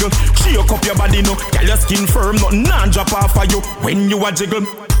pan your middle. Shake up your body no. Girl your skin firm, nothing non drop off of you when you a jiggle.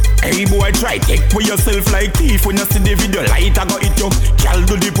 Hey boy, try take for yourself like thief when you see the video light. I got it you. Girl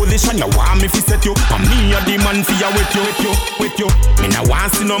do the position you want me fi set you. And me a the man fi ya with you. Me no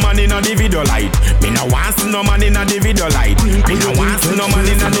want see no man in a the video light. Me no want see no man in a the video light. Me no want see no man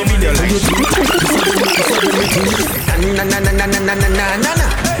in a the video light. Na na na na na na na na na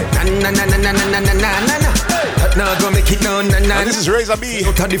na na na na na na na na. Now go make it now na na. This is Razor B. A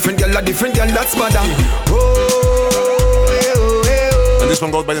different girl, that's Badda. And this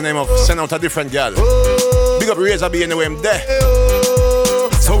one goes by the name of Send Out a Different Gal. Big up Razor B anyway, I'm there.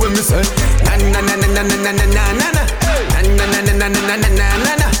 So when me say na na na na na na na na na na na na na na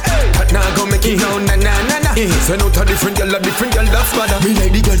na na. Now go make it now na na na na. Send out a different girl, that's Badda. Me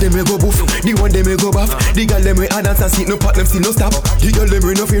like the girl them me go boof, the one them me go baff. The girl them me a dance and sit no part them still no stop. The girl them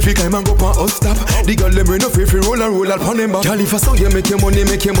me no fear fi climb and go pan up stop. The girl them me no fear fi roll and pon them back. Girl if I saw you make your money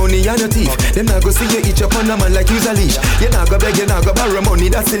and your teeth. Them not go see you eat up on a man like you's a leash. You not go beg, you not go borrow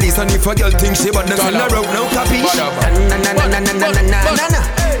money, that's the least. And if a girl thinks she bad, then send her out now capiche. Na na na na na na na na na.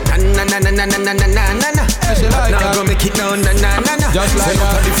 Na na na na na na na na na. Now go make it now na na na na. Just like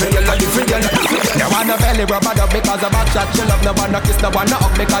a different girl. No one no belly rubber up because of bad shot she love. No one no kiss, no one no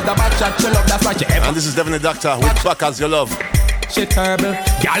up because of bad shot she love. That's why she ever. And this is definitely Doctor with Back As You Love. She terrible.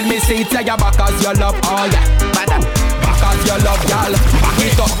 Girl me say it like your back as you love. Oh yeah. Back as you love, girl. Back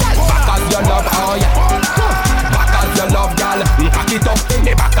it up. Back as you love. Oh yeah. Back as you love, girl. Back it up.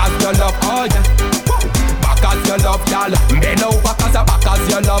 Back as you love. Oh yeah. Back as you love, girl. Bend out back as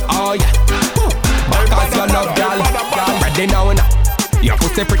you love. Oh yeah. Back as you love, girl. Ready now, now. Your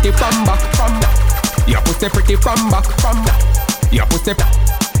pussy pretty from back, from that. Your pussy pretty from back, from that. Your pussy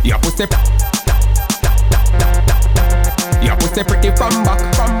pretty from back,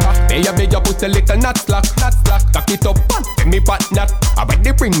 from back. They a beg your pussy little not slack. Cock it up, let me pat that. I bet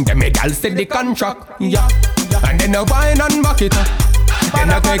they bring them, a gal say the contract. Yeah, and then a wine and back it up.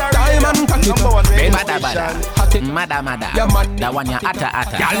 Then I take time and cock it up. Mada. Yeah, man. That one ya atta.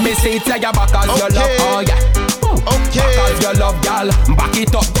 Y'all me say it's like your back as you love, oh yeah. Okay. Back as you love, y'all. Back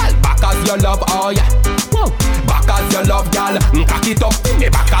it up, y'all. Back as you love, oh yeah. Back as you love, y'all. Cock it up,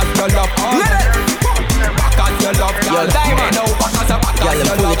 back as you love, oh yeah. Back as you love, y'all. Back as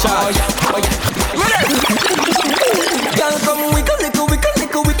you love, oh yeah. Girl, come wiggle,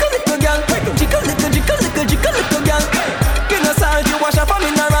 girl. Jiggle, girl. Give us all you wash up a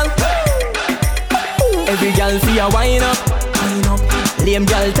mineral. Every girl see a wine up. Lame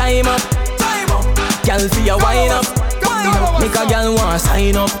girl time up. Girl see a wine up. Make a girl want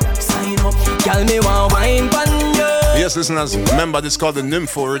sign up. Girl me want wine pan you. Yes, listeners, remember this is called the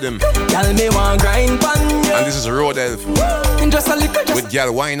Nympho Rhythm. Girl me want grind pan you. And this is Road Elf just a little, with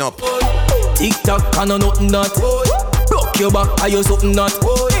girl wine up. TikTok and no nothing that. Broke your back are you something that.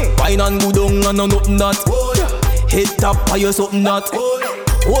 Wine and go down and no nothing that. Head top are you something that.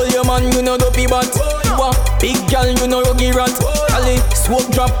 Hold your man, you know dopey bat. You a big girl, you know ruggy rat. Ali, smoke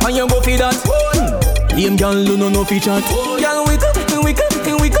drop and you go for that. Lame girl, you know no feature. Girl, we go.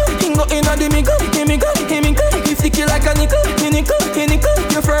 Hing go inna the middle. You stick it like a nickel.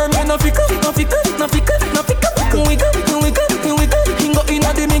 You firm, you no fickle. We go. Hing go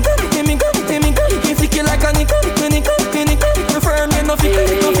inna the middle. You stick it like a nickel.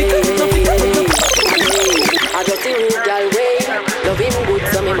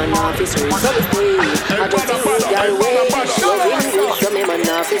 me man office reach. So we stay. I just a good girl way. Loving good, so me man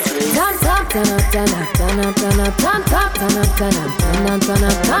office reach. Turn up, turn up, turn up, turn up, turn up, turn up, turn up, turn up, turn up, turn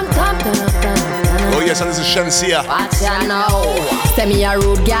up, turn up, turn up, turn up. Oh yes, and this is Shensia. Watch ya now. Say me a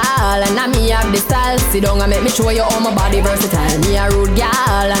rude girl and I me have the style. Sit down and make me show you all my body versatile. Me a rude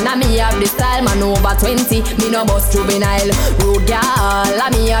girl and I me have the style. Man over 20, me no bust juvenile. Rude girl,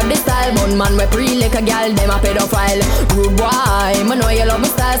 and me have the style. Bun man we pre like a girl, them a pedophile. Rude boy, me know you love me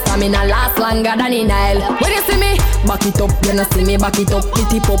style. Stamina last longer than in Nile. When you see me, back it up. You no see me back it up.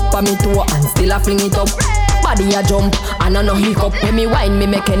 Pity pop on me toe and still a fling it up. Body a jump and I no hiccup. When me wine, me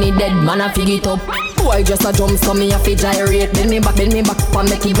make any dead man a fig it up. Boy just a jump so me a fi gyrate. Bend me back and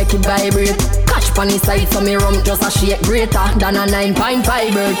make it vibrate. Catch pon the side so me rum just a shake greater than a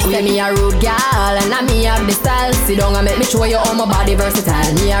 9.5 bird. Say me a rude girl and I me have the style. Sit down and make me show you all my body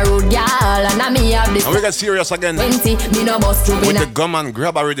versatile. Me a rude girl and I me have the style. And we get serious again 20, me no bust juvenile. with the gum and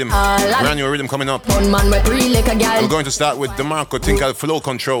grab a rhythm. Brand new rhythm coming up. Fun man we pre like a girl. We're going to start with DeMarco Tinkle Flow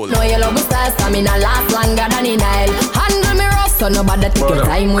Control. Know you love me style. Stamina last longer than in Nile. Handle me rough so nobody take your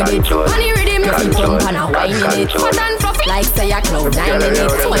time with it. Honey rhythm you feel pump and a wine in it. Fat and fluffy like say a cloud 9 in it.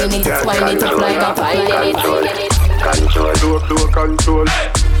 Twine it up like a pine in it. Control, flow, control,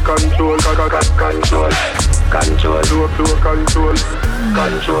 control, control, flow, control.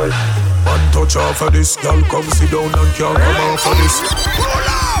 One touch off of this, girl, come sit down and can't come off of this.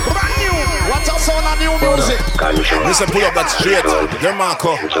 Brand new. What's up sound of new music? Listen, pull up that straight.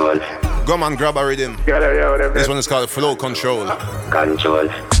 DeMarco. Gum and grab a rhythm. This one is called Flow Control. Control,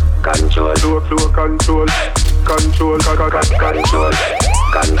 flow, control, control,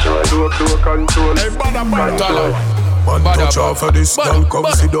 control. One touch off of this, girl,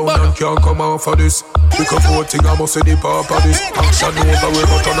 come sit down and can't come off of this. Because 4 thing I must say the pop of this. Action over way,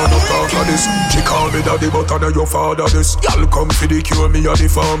 but I don't talk of this. She call me daddy, but I know your father this. Y'all come for the cure, me a the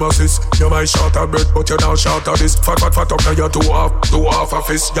pharmacist. You're my short of bread, but you're not short of this. Fat up, now you're two half of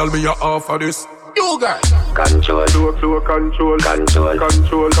this. Y'all me a half of this. You guys. Control, flow, control, control,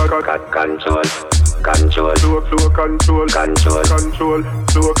 control, control. Control, flow, control,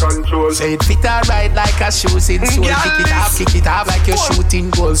 flow, control. Say it fit alright like a shooting soul. Kick it off like you're shooting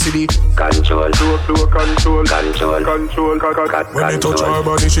goals to the control, flow, control. When they touch her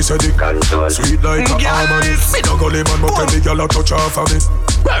body, she said it sweet like a harmony. Me no gully man, but every girl a touch off of me.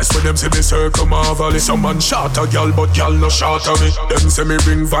 Rest when them see me circle marvelous. Some man shot a girl, but girl no shot of me. Them say me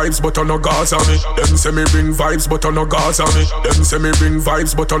bring vibes, but I no gas on me. Them say me bring vibes, but I no gas on me. Them say me bring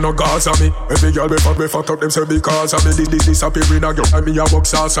vibes, but I no gas on me. Every girl me fat up, them say because of me. This disappearing a girl, and me a box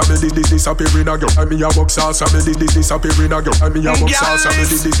sauce on me. This disappearing a girl, and me a box sauce on me. This disappearing a girl, and me a box sauce on me.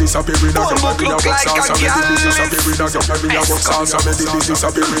 This disappearing a girl, and me a box sauce on me. This disappearing a girl, and me a box sauce on me. This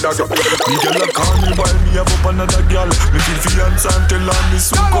disappearing a girl. Me girl a call me while me have up another girl. Me feel fiance and tell her me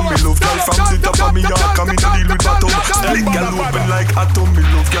soon come. Me love girl from the top of me heart, come in to deal with atom. Split girl open like atom. Me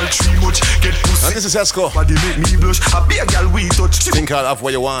love girl too much, get pussy. And this is Esco. Body make me blush. I be a girl we touch. Think I'll have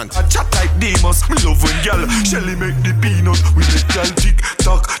what you want. I chat like Demus. Me love when girl Shelly make the peanut. We make girl tick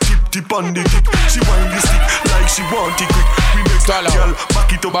tock, tip on the dick. She wind the stick like she want it quick. We make girl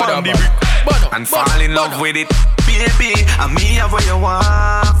back it up on the brick and fall in love with it. Baby, and me have what you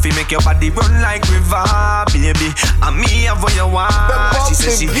want. Fi make your body run like river. Baby, and me have what you want. She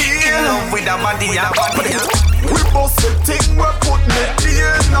says she in love with her body. We both the thing we put me day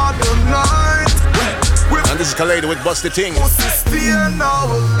not the night. And this is Khaled with Bust the Thing. Pussy stay now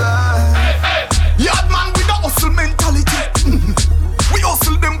alive. Yard man with a hustle mentality. We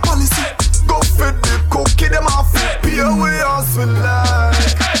hustle them policy. Go feed the cookie them off. Pay we hustle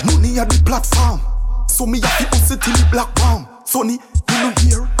like money at the platform. So me have to hustle till the black bomb. Sonny, you know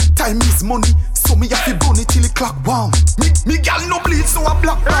here, time is money. So me have to burn it till the clock warm. Me gal no bleed, so a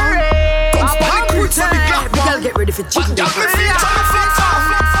black bomb. Comes by the creek, so the black bomb. Girl get ready for chicken. Gal me feet on the feet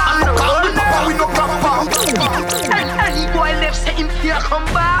farm. And no call me papa, we no black bomb. Any boy left say him here come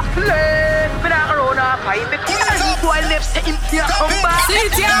back. Let me not run off. Any boy left say him here come back. See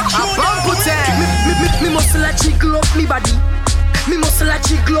it here, I'm put it. Me muscle a jiggle up me body. Me muscle a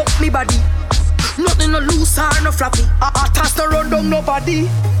jiggle up me body. Nothing no loose or no floppy. I toss no run down nobody.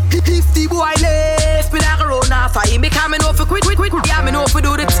 If the boy left, me not run off of him. Because me know for quit. Yeah, me know for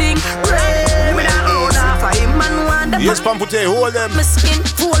do the thing. Me not run off of him. Man want the Yes, Pampute, hold them. My skin,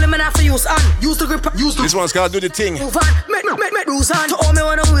 fool him and I have to use hand. Use the grip, use the... This one's gotta do the thing. Move on, make bruise on. To all me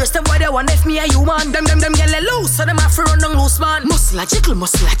wanna waste them boy they want if me a human. Them get let loose, so them have to run on loose man. Muscle a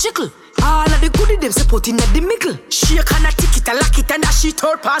jickle. All of the goodie them say put in at the middle. Shake and a tick it, a lock it and a shit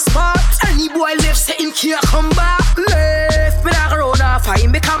her passport. Any boy left say him can't come back. Left me not run off of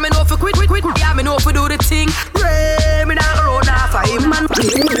him because me know for quit. Yeah, me know for do the thing. Right, me not run off of him man.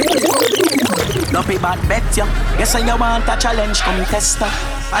 Don't be bad bet ya. Yes, and you want a challenge, come test her.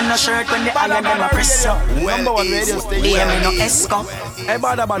 And no shirt when the iron them a press ya. Number one radio station. Yeah, me no esco. Hey,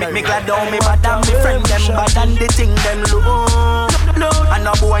 Badda. Make me glad down me bad and me friend them bad and the thing them low. And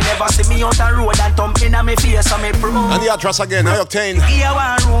no boy never see me out the road and thump in a me face so me pro. And the address again, I octane. Here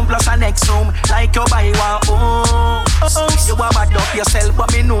one room plus a next room, like you buy one home. You a bad up yourself,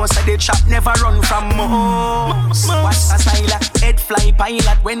 but me know say the chop never run from home. What's a style? Head fly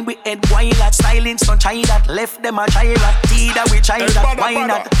pilot when we head wild. Styling so try that, left them a try that. Teether we try that, why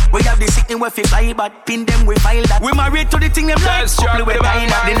not? We have the sitting where fi fly but pin them we file that. We married to the thing them like couple with dine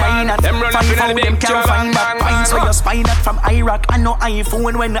that, deny that. Five out them can't find that. Pints where you spy that from Iraq and no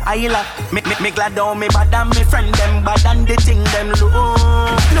iPhone when I lock. Me glad down me bad and me friend them bad and the thing them low.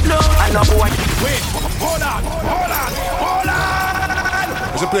 And no boy. Wait, hold on.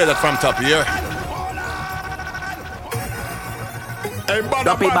 Let's play that from top here.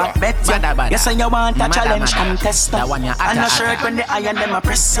 Don't be bad bet ya. Yes, and you want a challenge, come test her. And no shirt when the iron them a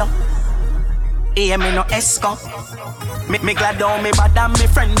press you. Yeah, me no esco. Me glad down me bad and me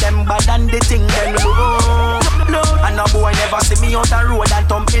friend them bad and the thing them low. And no boy never see me out the road and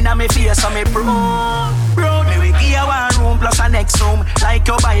thump in a me face so me pro. Me we give you one room plus a next room, like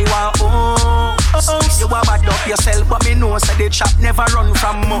you buy one home. You a bad up yourself, but me know say the chop never run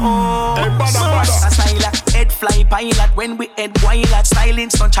from home. A style, head fly pilot when we head wild. Styling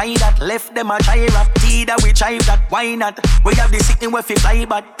so try that, left them a try rap. Teether we try that, why not? We have the sitting where fi fly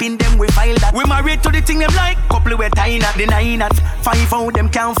but pin them we file that. We married to the thing them like couple with tie that, deny that. Five out them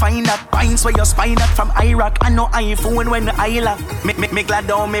can't find that. Pints where you spy that from Iraq and no iPhone when I lock. Me glad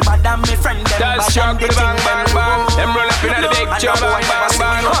down me bad and me friend them bad and the thing them bang. Them run up in the big job bang.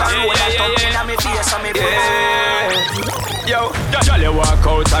 Yo, jolly walk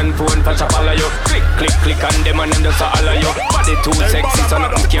out and phone touch up all of you. Click and them and them just all of you. Body too sexy so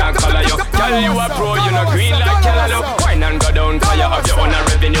nothing can't color you. Girl you a pro, you no green like yellow. Wine and go down for you have your own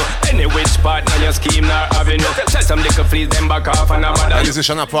revenue. Any which part now your scheme nor avenue. Tell some little please them back off and a bother you. This is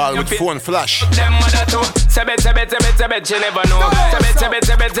Shana Paul with phone flash. Them mother too. Sebet, she never know.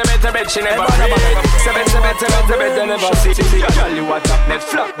 Sebet, she never read. Sebet, they never see. Girl you a top net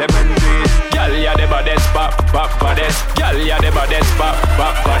flop them and read. Girl you the baddest pop baddest. Girl you the baddest pop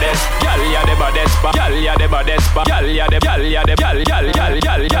baddest. Girl you the baddest pop. Girl you the baddest pop. Girl you the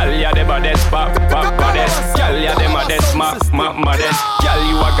baddest pop baddest. Girl you the maddest maddest. Girl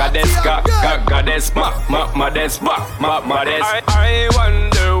you a goddess goddess maddest maddest. I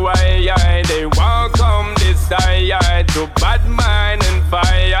wonder why they won't come this side to bad mind and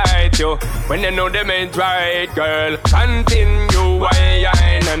fight you when they know them ain't right, girl. Continue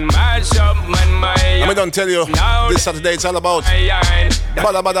whine and mash up man mind. I'm gonna tell you, this Saturday it's all about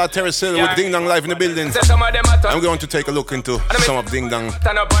Badda Terrace Hill with Ding Dong live in the building. I'm going to take a look into some of Ding Dong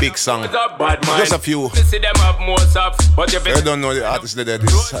big song. Just a few. I don't know the artists that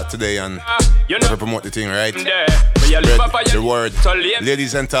this Saturday and we promote the thing, right? Spread the word.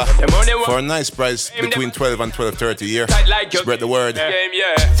 Ladies enter for a nice price between 12 and 12:30 here. Spread the word.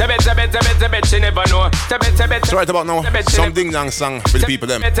 So right about now, some Ding Dong song for the people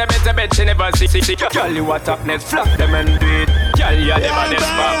them. Girl, you a top net, flop them and do it. Girl, you a the baddest,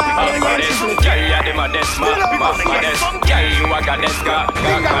 baddest. Girl, you a the baddest, baddest. Girl, you a goddess,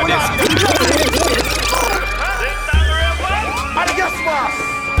 goddess. And guess what?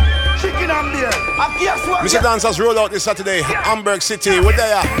 Chicken and beer. And guess what? Mr. Dancers roll out this Saturday. Hamburg City, we're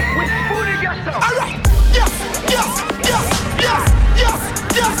there. Alright. Yes.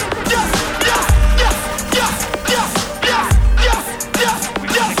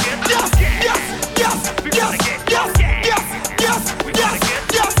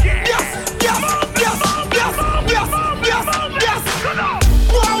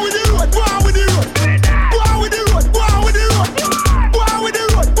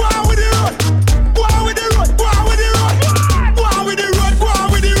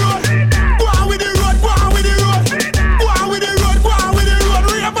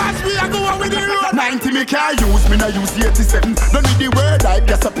 Can't use me, I use 87. Don't need the word, I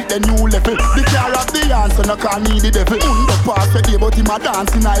just a pick the new level. The car of the answer, no can't need the devil. Undo pass the day, but him a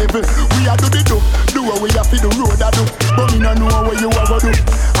dance in a heaven. We a do the do what we have to do, road a do. But me no know what you a go do.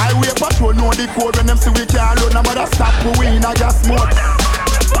 Highway patrol know the code when them see we can't run. No matter stop, we in a gas mode.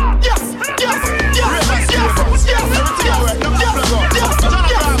 Yes, yes, yes, yes, yes, yes,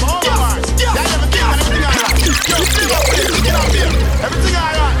 everything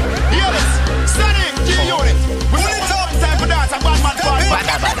alright. Hear this. Sunny, G-Unit. We say it's time for dance. I'm bad man forward.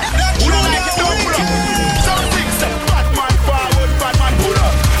 Who don't like it, don't pull up. Some things say bad man forward, bad man pull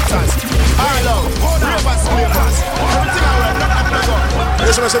up. Alright, love. Ravers, ravers. Everything alright.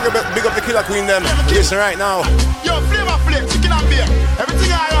 Listen, let's big up the Killer Queen them. Listen right now. Yo, Flavor Flame, chicken and beer.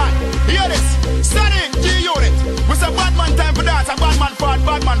 Everything alright. Hear this. Sunny, G-Unit. We say bad man time for dance. I'm bad man forward,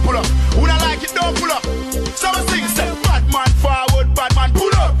 bad man pull up. Who don't like it, don't pull up. Some things say bad man forward, bad man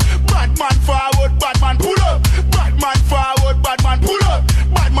pull up. Bad man forward, bad man pull up. Bad man forward, bad man pull up.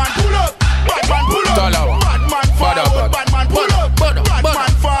 Bad man pull up. Bad man pull up. Bad man forward, bad man pull up. Bad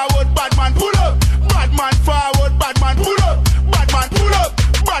man forward, bad man pull up. Bad man forward, bad man pull up. Bad man pull up.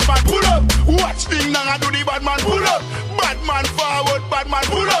 Bad man pull up. Watch thing now I do the bad man pull up. Bad man forward, bad man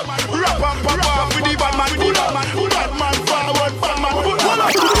pull up. Rap and pop up with the bad man pull up. Bad man forward, bad man pull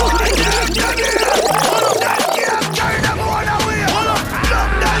up.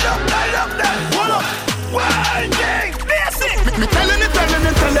 Me telling it.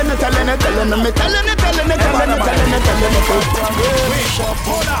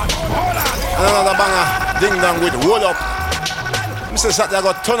 Another banger, ding dong with roll up. Mr. Saturday I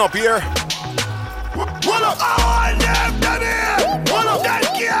got turn up here. Roll up. Oh, them done here. Roll up. They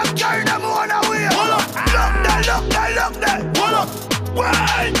can't carry them on away. Roll up. Look there. Roll up.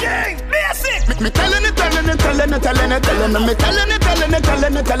 One thing. Basic. Me telling it. Me telling it.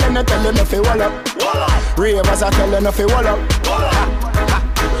 If you roll up. Ravers are telling if you roll up.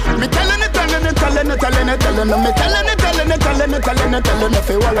 Me telling it. Me telling it if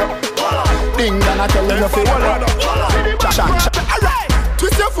you roll up. Ding dong I telling if you roll up. Alright.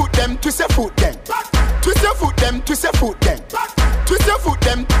 Twist your foot them. Twist your foot them. Twist your foot them. Twist your foot them. Twist your foot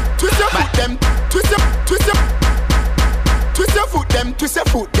them. Twist your foot them. Twist your foot them. Twist your foot them. Twist your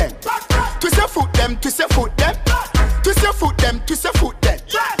foot them. Twist your foot them. Twist your foot them. Twist your foot them.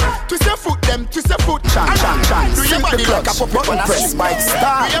 Twist your foot them. Twist your foot. Shine. Do your body like a puppet on a string.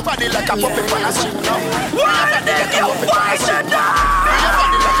 Star. Do your body like a puppet on a string. Why did you wash it down? Do your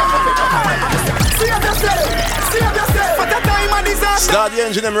body like a puppet on a string. See what you say. See what you say. For the time and disaster. Start the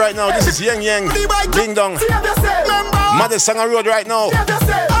engine them right now. This is Yang. Ding dong. See what you say. Maddest Song Road right now. See what you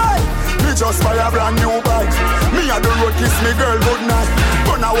say. Me just buy a brand new bike. Me a the road kiss me girl good night.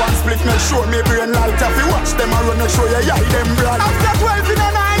 Gonna one split make sure me brain light. If you watch them I run make sure you eye them bright. After 12 in the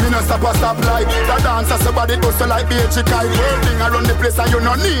night, me no stop like the dancer somebody goes to like BH kite. Whirling around the place and you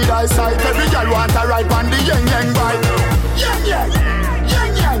no need eyesight. Every girl want a ride on the yang bike. Yang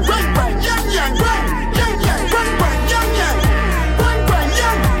bang bang, yang bang, bang bang,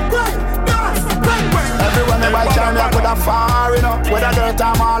 yang bang, dance, bang. Everyone in my channel put a fire, you know. With a dirt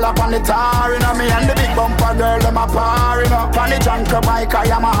I'm all up on the tar, you know. Me and the big bumper girl, them a par, you know. On the junker bike I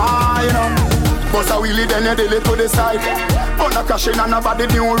am a high, you know. Bust a wheelie then you delay to the side. But no crashing and nobody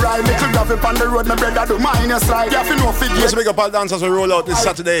new ride. Little gravel on the road, my brother do mine a slide. You have to know figure. Let's make up all dancers we roll out this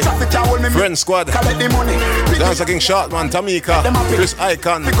Saturday. Friend Squad, Dancer King Shortman, Tamika, Chris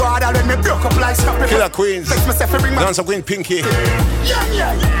Icon, Killer Queens, Dancer Queen Pinky.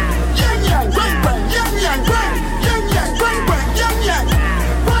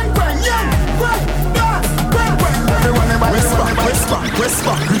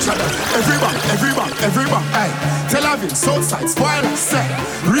 Whisper, each other. Everyone. Hey, Tel Aviv, Southside, spoilers, say.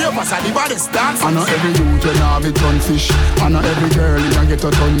 Ravers are the baddest dance. I know every youth when have a ton fish. I know every girl you can get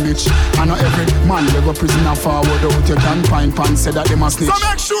a ton bitch. I know every man you go prison and forward out. You can find pants, say that they must snitch. So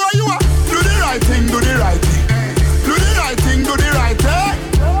make sure you are do the right thing. Do the right thing. Do the right thing. Do the right thing.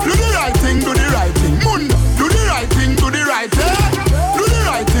 Do the right thing. Do the right thing. Mundo. Do the right thing. Do the right thing. Do the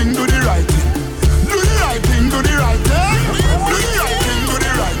right thing. Do the right thing. Do the right thing. Do the right thing. Do the right thing. Do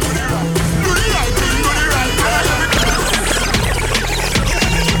the right thing. Do the right thing. Do the right thing.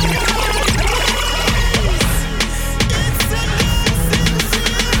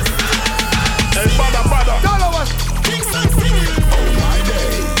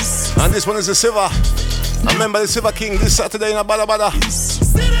 And this one is the Silver. I remember the Silver King this Saturday in a Badda.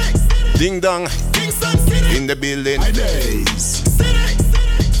 Ding dong in the building.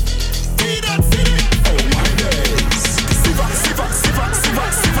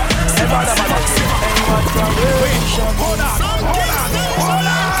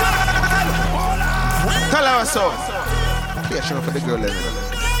 Tell her so. Yeah, show for the girl level.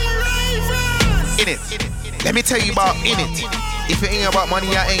 In it. Let me tell you about in it. If you ain't about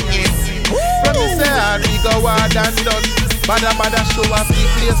money, I ain't in it.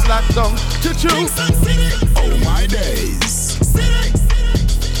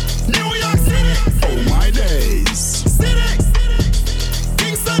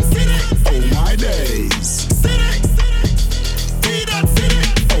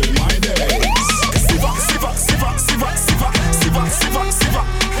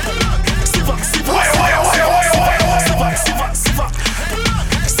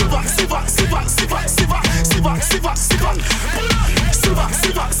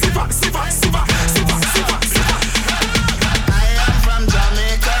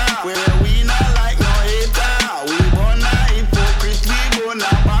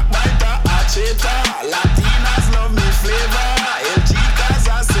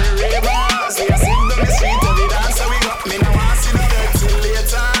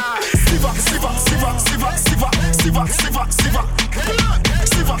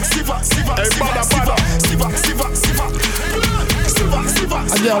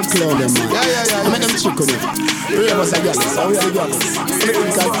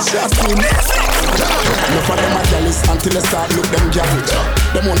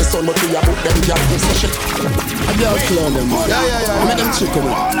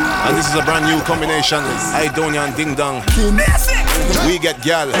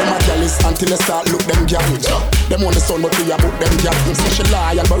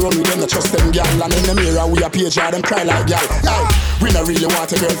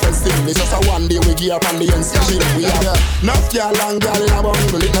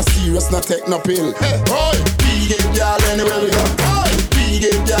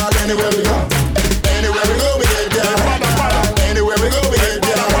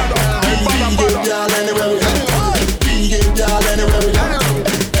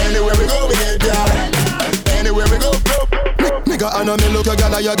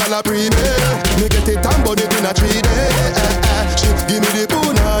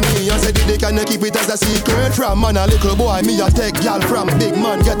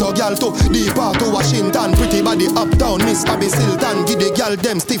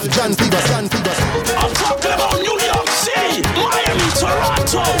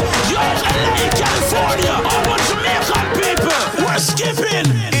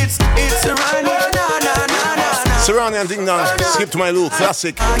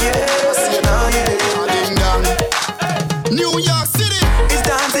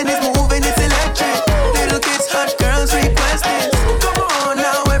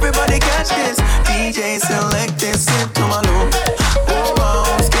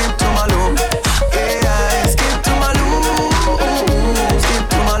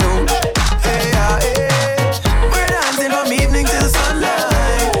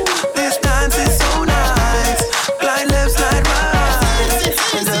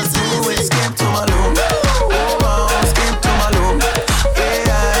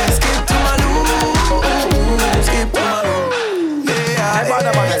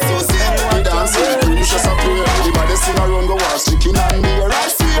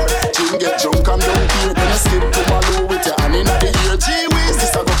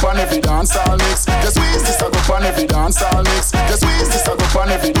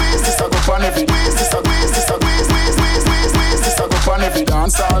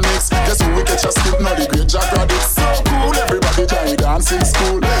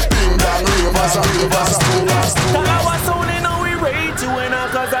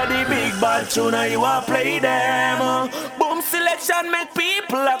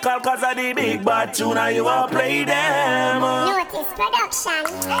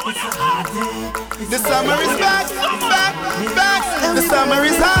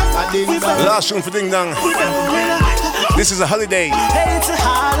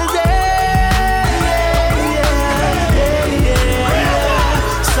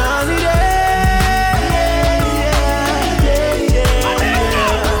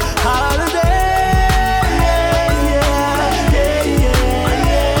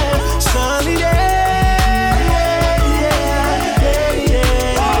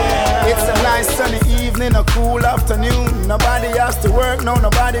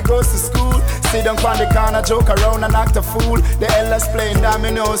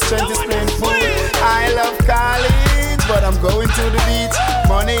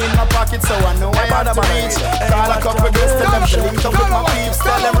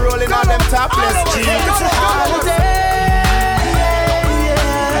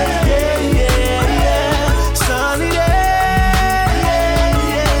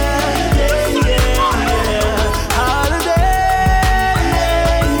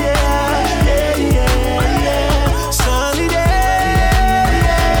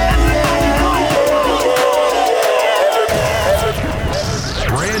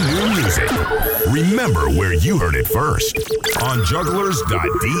 music. Remember where you heard it first on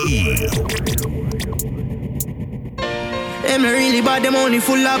jugglers.de. Them really bad, them only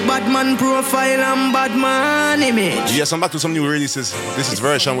full of bad man profile and bad man image. Yes, I'm back to some new releases. This is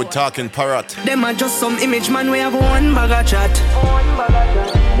version with Talking Parrot. Them are just some image man, we have one bag of chat.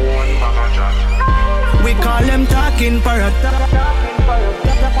 We call them Talking Parrot.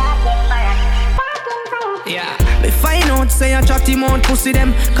 Yeah. Me find out say a chatty mouth pussy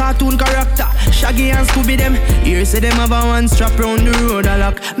them cartoon character Shaggy and Scooby them. Here say them have a one strap round the road a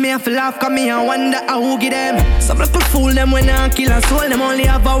lock. Me have to laugh cause me a wonder how get them. Some little fool them when I kill a soul. Them only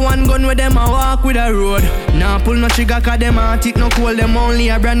have a one gun with them a walk with a road. Nah pull no trigger cause them a tick no cold. Them only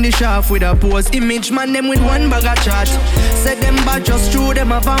a brandish off with a pose. Image man them with one bag of chat. Said them bad just true them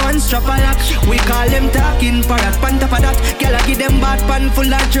have a one strap a lock. We call them Talking Parrot. Pan top of that girl I give them bad pan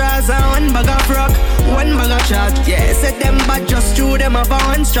full of drawers and one bag of rock. One bag of chat. Yeah, said them bad just true them have a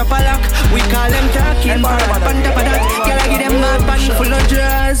one strap a lock. We call them Talking Parrot. On top of that, girl I give them bad pan full of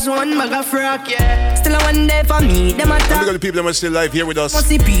drawers, one bag of frock. Yeah, still a one day for me. Them a talk. Look at the people that are still live here with us.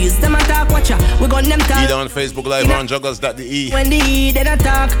 Musty peas, them a talk. Watcha, we gun them talk. Either on Facebook Live or on jugglers.de. When the E then a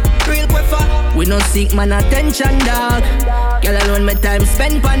talk, real quicker. We no seek man attention, dog. Girl alone my time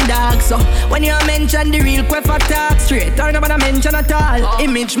spend pan dog. So when you mention the real quicker talk straight, turn about a mention at all.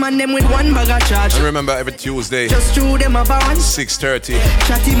 Image man them with one bag of charge. And remember every Tuesday. Just through them about 6:30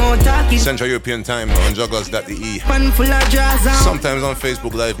 Chatty more talking Central European Time on jugglers.de. Pan full of jazz on. Sometimes on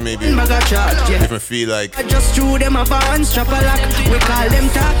Facebook Live maybe. Yeah. If you feel like. Just through them about one strap a lock. We call them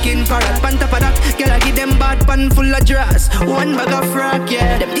Talking Parrot. Pan top of that, girl I give them bad pan full of dress. One bag of frock,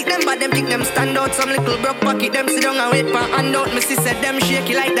 yeah. Them think them bad, them think them stand out. Some little broke pocket, them sit down and wait for hand out. Me see said them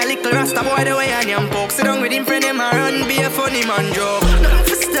shaky like the little rasta boy the way and yam poke. Sit down with him friend, them a run, be a funny man joke. Nothing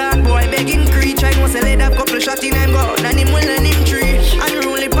for start, boy begging creech. I know say let have couple shot in him go. And him will and him tree.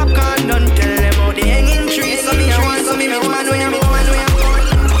 Unruly popcorn, don't tell them about the hanging tree. So me I want some image man when I'm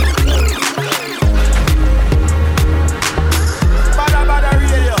Badda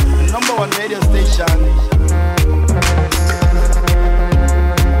Radio, number one radio station.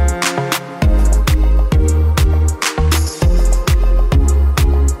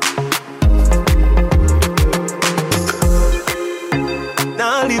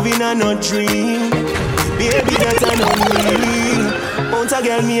 Now living on a dream, baby that's an unreal. Once a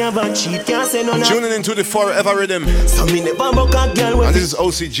girl me have a cheat, can't say no. Tuning into the Forever Rhythm. So me never buck a girl. And this is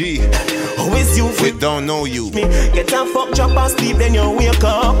OCG. Always you We Don't Know You. Me get a fuck, drop and sleep, then you wake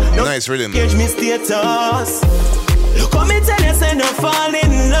up. No nice rhythm. Gauge me status. Look how me tell you, say no fall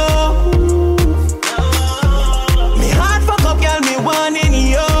in love. Me heart fuck up, girl, me wanting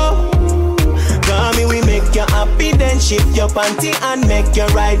you. Call me, we make you happy, then shift your panty and make you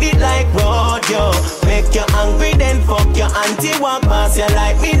ride it like rodeo. Make you angry, then fuck your auntie, walk past you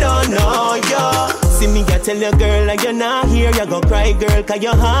like me don't know you. See me, I tell your girl like you're not here, you go cry, girl, cause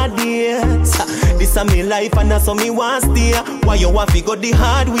your heart is. This is me life and that's how me want stay. Why you want to go the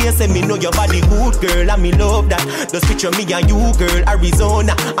hard way? Say me know your body good, girl, and me love that. Just picture me and you, girl,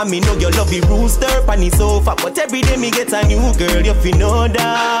 Arizona. And me know you love the rooster on the sofa. But every day me get a new girl, you feel know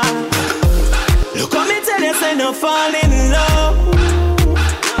that. Look how me tell you, say no fall in love.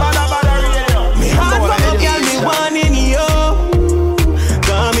 Me heart fuck up, girl, me wanting you.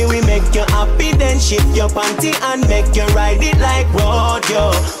 Call me, we make you happy, then shift your panty and make you ride it like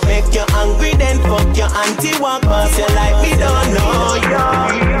rodeo. Make you angry, then fuck your auntie, walk past you like me don't know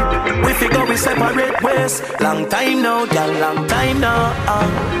you. We figure we separate ways. Long time now, girl, long time now.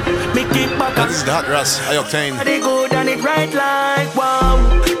 Me kick back and this is the Hot Ras, I-Octane. They go down it right like wow.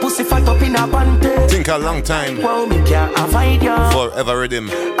 Pussy fat up in a panty. Think a long time. Wow, me can't avoid you. Forever Rhythm.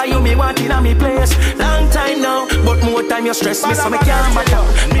 Are you me wanting on me place? Long time now, but more time you stress me, so me can't matter.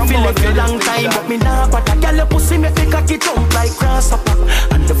 Me feel like a long time, but me nah patter. Girl, your pussy make me cocky jump like grasshopper.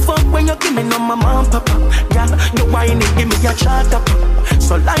 And the fuck when you give me no mama and papa. Girl, you whine it, give me a charter.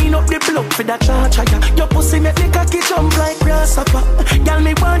 So line up the block for the charger. Your pussy make me cocky jump like grasshopper. Girl,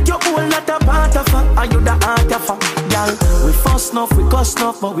 me want you all not a part of her. Are you the heart of her? Girl, we fuss enough, we cuss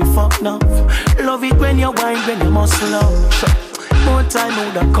enough, but we fuck enough. Love it when you whine, when you muscle up. More time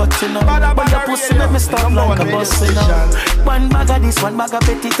out the cutting up. But your pussy make me stop like a busting up. One bag of this, one bag of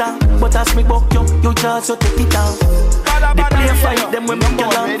petita. But as me buck you, you just you take it out. They play a fight, them we make you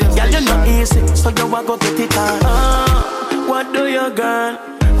long. Girl, you're not easy, so you a go get it out. What do you, girl?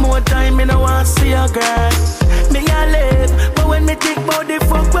 More time, me no want see you, girl. Me a live, but when me think about the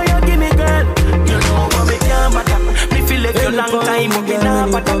fuck where you give me, girl, you know what me can't matter. Me feel like a long time, but me nah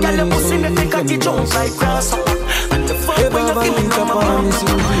matter. Girl, your pussy me make a jump like grasshopper. And the fuck when you give me no mama.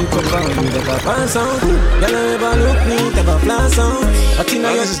 Girl, never look me, never flash out. I think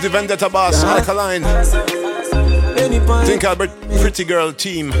I this is the Vendetta Boss, Alkaline. Think Albert, Pretty Girl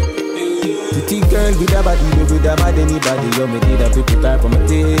Team. Pretty girl with a body, with a bad anybody. You me need a people type on my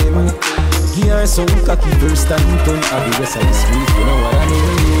team. Give her some cocky first time, don't have the rest of the street. You know what I mean?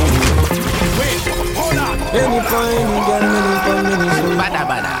 Wait, hold on. Any point, girl, many. Mada.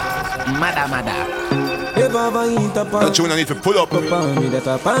 That tune I need to pull up.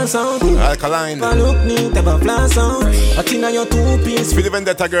 Alkaline. Look neat, have a flash out. I think your two-piece. For the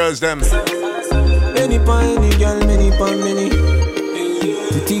Vendetta girls, them. Any point, girl, many.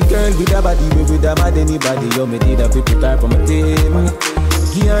 Pretty girl with a body, with a bad anybody. You me need a people type on my team.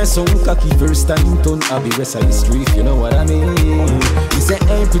 Give her some cocky first time, don't have the rest of the street. You know what I mean? You say,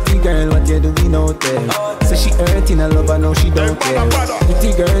 hey, pretty girl, what you doing out there? Say she hurting a lover, now she don't care.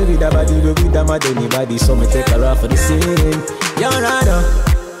 Pretty girl with a body, with a mad anybody. So me take her off for the scene. You're rather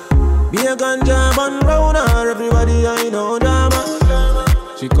be a ganja bun round her. Everybody I know drama.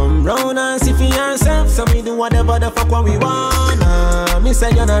 She come round and see for herself. So me do whatever the fuck what we wanna. Me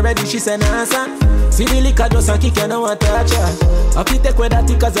say you're not ready, she say nah son. See the liquor just a kick, you know what touch her. I fit take with that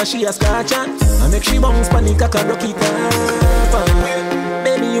cause she a scratch her. I make she bounce panic, I can rock it up.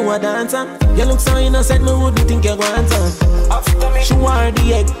 Baby, you a dancer. You look so innocent, me wouldn't think you want her. She wore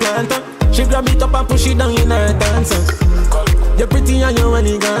the eggplant. She grab it up and push it down in her dancer. You're pretty and you're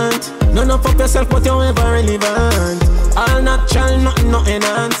elegant. None of up yourself, but you're ever relevant. All natural, nothing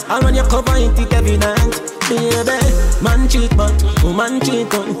enhanced. All when you cover it, it's evident. Baby, man cheat but woman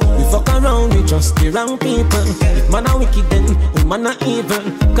cheat on. We fuck around, we trust the wrong people. If man a wicked then, woman a evil.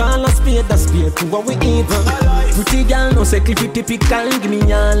 Call a spade to what we evil. Pretty girl, no say clip typical. Give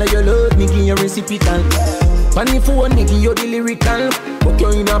me all of your love, me give you reciprocal. Funny phone, me give you the lyrical. But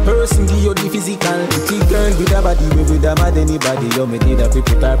you're in a person, give you the physical. Pretty girl with a body, with a mad anybody. You me need a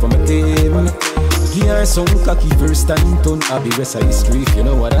people type on my team. Give her some cocky first time, don't have the rest of the street. You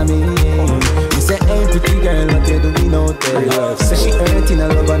know what I mean? You say, hey, pretty girl, what you doing out there? Say she hurting a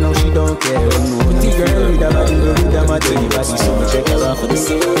lover, now she don't care. Pretty girl with a body, with a mad anybody. So me check her off for the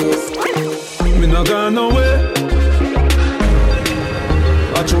scene. Me not gone nowhere.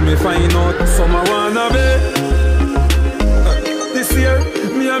 I try me find out some I wanna be. This year,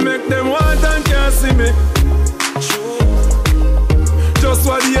 me I make them want and can't see me. Just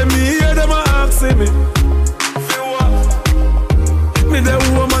what they me hear them a asking me. Me the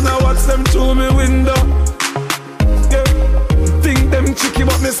woman I watch them through me window. Yeah. Think them tricky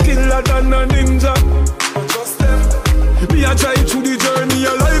but me skiller than a ninja. Just them. Me a drive through the journey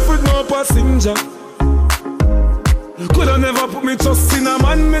of life with no passenger. Coulda never put me trust in a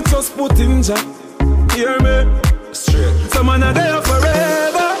man, me just put in ja. Hear me? Straight. Some man are there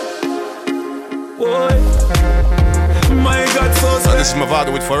forever. Boy. My God, so sad. This is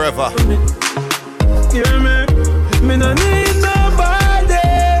Mavado with Forever. Hear me? Me no need nobody.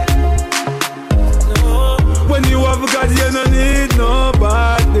 No. When you have God, you no need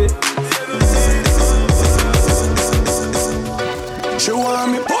nobody. She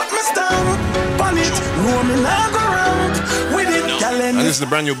want me put me stamp on it. Know me now go round with it. And this is the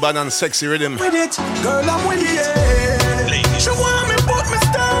brand new Badda and Sexy Rhythm. With it, girl, I'm with it. Yeah. She want me put me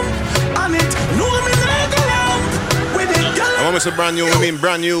stamp on it. Know me now go round with it. Girl, I want me to brand new, I mean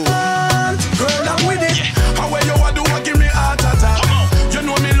brand new. Girl, I'm with it. How well you a do a give me heart attack. You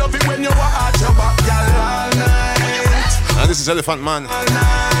know me love it when you are at your back, girl, all night. And this is Elephant Man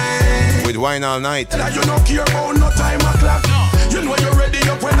with Wine All Night. Now you don't care about no time o'clock. You know you're ready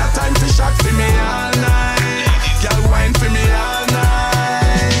up when that time to shot for me all night. Girl, wine for me all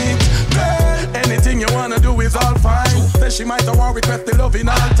night. Girl, anything you wanna do is all fine. Say she might have want request the love in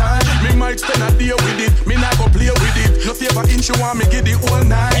all time. Me might spend a day with it. Me not go play with it. No favor inch you want me get the whole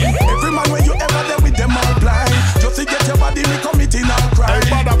night. Every man when you ever there with them all blind. Just to get your body me committing all crime.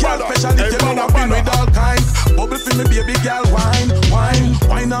 Girl, especially if you know I've been with all kinds. Bubble for me baby girl, wine, wine.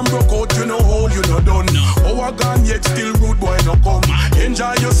 Wine and broke out, you know hole, you know done. Oh I gone yet still rude boy no come.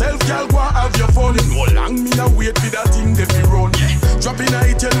 Enjoy yourself, girl, go and have your fun. No long me a wait for that thing they fi run. Drop in a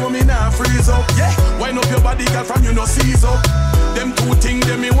hit, you know me nah freeze up. Yeah, wind up your body, girl, from you no seize up. Them two things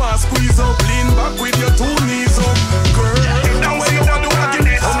them me want squeeze up. Lean back with your two knees up, girl. Now when you want to walk in,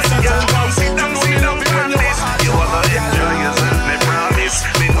 come sit down, come sit down, sit down. You wanna enjoy yourself, me promise.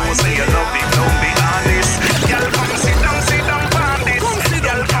 Me know say you love it, don't be honest. Girl, come sit down, bandit.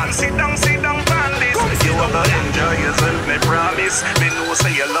 Girl, come sit down, bandit. You wanna enjoy yourself, me promise. Me know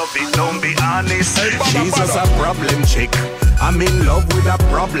say you love it, don't be honest. She's just a problem chick. I'm in love with a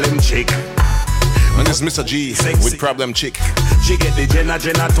problem chick. And this is Mr. G with Problem Chick. She get the Jenna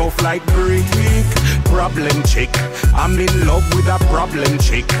tough like brick. Problem chick. I'm in love with a problem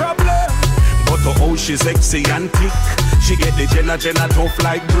chick. But oh, she sexy and thick. She get the Jenna tough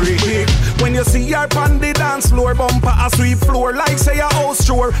like brick. When you see her on the dance floor, bumper a sweep floor like say a house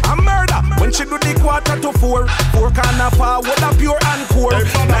chore. A murder when she do the 3:45. 4 corner forward a pure and core.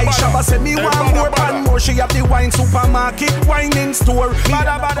 Like Shabba say me want more and more. She have the wine supermarket, wine in store.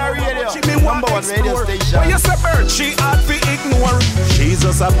 Badda radio. She me want #1 radio station. When you say bird, she hard to ignore. She's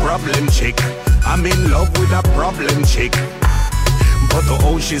just a problem chick. I'm in love with a problem chick. But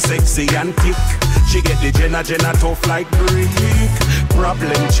oh, she sexy and thick. She get the Jenna tough like brick.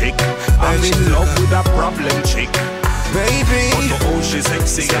 Problem chick. I'm in love with a problem chick. Baby. But oh, she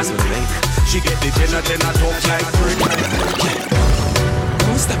sexy and thick. She get the Jenna tough like brick.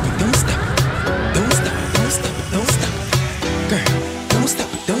 Don't stop it, don't stop it. Don't stop it, don't stop it, don't stop it. Girl, don't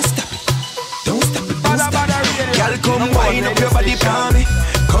stop it, don't stop it. Don't stop it, don't stop it. Girl, come wind up your body for me.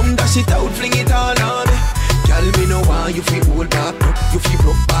 Come dash it out, fling it all on me. Girl, me know why you feel hold back. You feel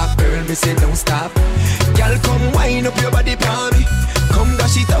broke back, girl, me say don't stop. Girl, come wind up your body for me. Come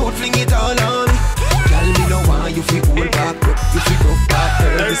dash it out, fling it all on me. Girl, me know why you feel hold back. You feel broke back,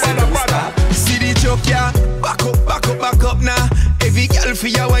 girl, me say don't stop. See the joke, yeah. Back up now. Every girl for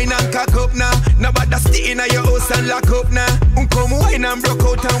your wine and cock up now. Nobody stay in your house and lock up now. Come wine and broke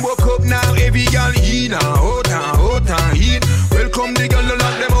out and woke up now. Every girl in, out and in. Welcome the girl,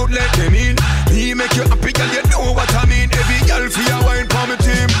 lock them out, let them in. He make you happy, girl, you know what I mean. Every girl for your wine for me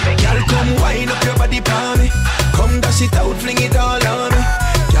team. Girl, come wine up your body for me. Come dash it out, fling it all on me.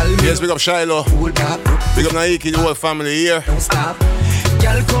 Yes, big up Shiloh. Big up Naiki, the whole family here. Don't stop.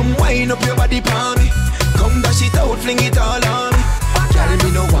 Girl, come wine up your body for me. Come dash it out, fling it all on me. Girl,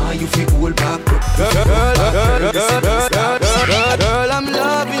 me know why you feel hold back. Girl, I'm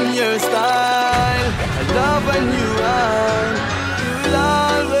loving your style. I love when you run. You'll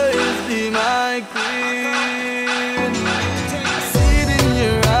always be my queen. I see it in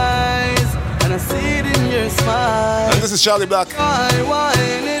your eyes, and I see it in your smile. And this is Charlie Black. Why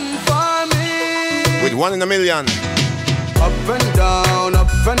whining for me? With 1 in a million. Up and down,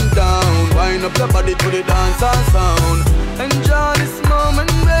 wind up your body to the dancehall sound. Enjoy this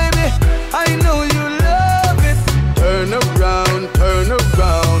moment, baby. I know you love it. Turn around,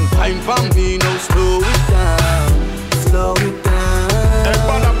 time for me, now slow it down. Hey,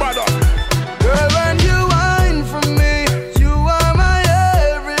 Badda. Girl, when you whine for me, you are my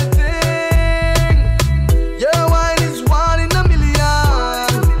everything. Your wine is 1 in a million.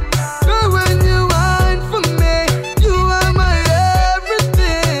 Girl, when you whine for me, you are my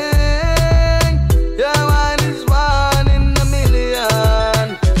everything. Your wine is 1 in a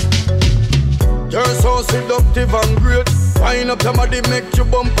million. You're so seductive and great. Wine up your body, make your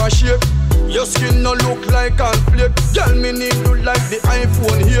bumper shake. Your skin no look like conflict. Girl, me need you like the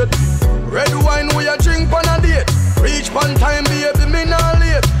iPhone 8. Red wine we a drink on a date. Reach one time, baby, me not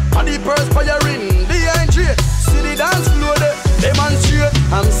late. Body perspiring, dehydrate. See the dance floor, they demonstrate.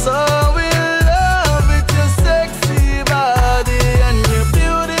 I'm so in love with your sexy body and your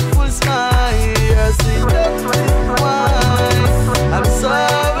beautiful smile. Your seductive wine. I'm so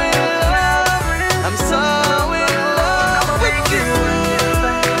in love. I'm so in love with you.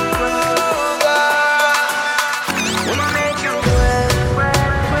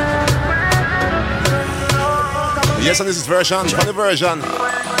 Yes, and this is funny version.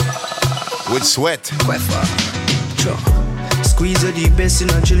 With Sweat. Squeeze you the best in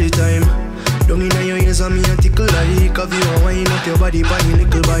a chilly time. Down in your ears and me a tickle like. Have you a wine up your body by your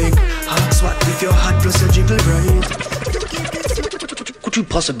little bike. Hot swat if you're hot plus a jiggle bright. Could you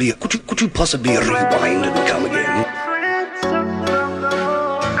possibly rewind and come again?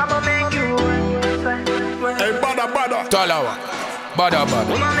 Hey, Badda. Talawa. Badda.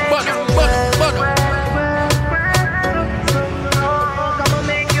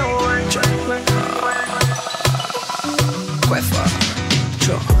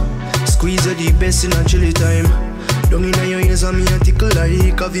 Squeeze you the best in a chilly time. Down in your ears and me a tickle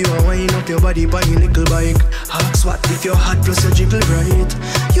like. Have you a wine up your body by your little bike. Hot swat if you're hot plus a jiggle bright.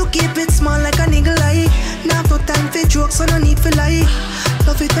 You keep it small like a niggle eye. Now no time for jokes so no need for lie.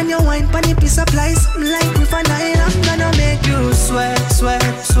 Love it when you wine pan a piece of plies. Like with an eye, I'm gonna make you sweat. Soak,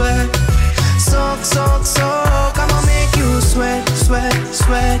 I'ma make you sweat. Soak,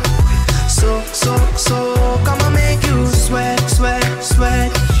 I'ma make you sweat. Soak,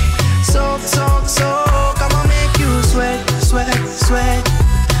 I'ma make you sweat.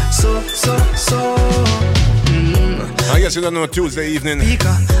 Soak. Yes, you don't know, Tuesday evening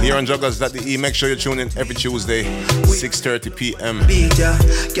here on Jugglers.de. Make sure you tune in every Tuesday, 6:30 p.m.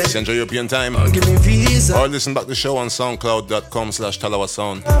 Central European Time. Or listen back to the show on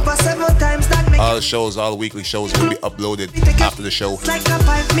soundcloud.com/talawasound. All shows, all weekly shows will be uploaded after the show. So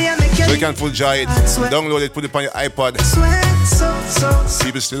you can full enjoy it. Download it, put it on your iPod.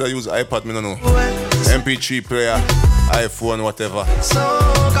 People still use iPod, me don't know. MP3 player, iPhone, whatever. So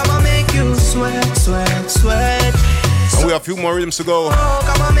come on, make you sweat, sweat, sweat. And we have a few more rhythms to go. Oh,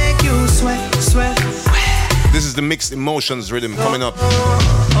 come on, make you sweat, sweat. This is the Mixed Emotions rhythm coming up.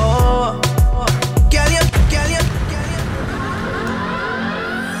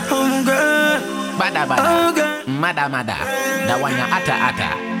 Badda, badda, mada, mada. That one ya ata.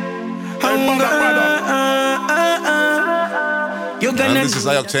 And this is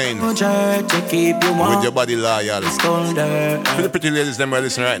Octane with your body loyal. For the pretty ladies them are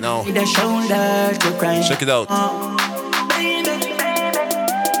listening right now, check it out.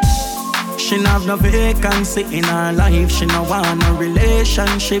 She have no vacancy in her life. She no want a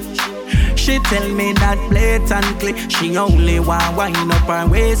relationship. She tell me that blatantly. She only want wind up her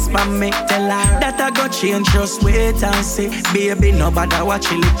waist for me. Tell her that I got change, just wait and see. Baby, nobody watch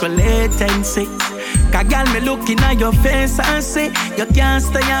a little latency. Cause girl, me looking at your face and say you can't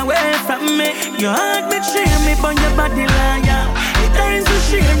stay away from me. Your heart me cheer me, but your body liar. The times you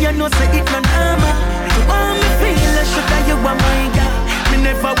share, you know say it no normal. You want me feel like sugar, you are my girl. Me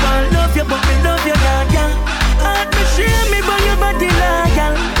never want love you, but me love you, girl. Heart me cheer me, but your body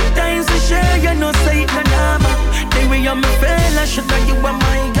liar. The times you share, you know say it no normal. The way you me feel like sugar, you are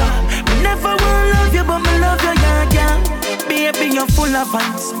my girl. Me never want love you, but me love you, girl. Baby, you're full of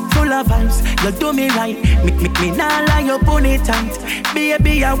vibes. You do me right. Me nah lie, you put it tight.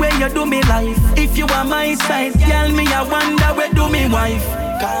 Baby, I way you do me life. If you are my size, girl, me I wonder where do me wife.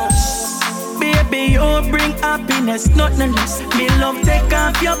 Baby, you bring happiness, nothing less. Me love take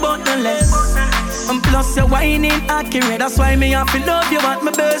off your buttonless. And plus you're whining accurate. That's why me have to love you at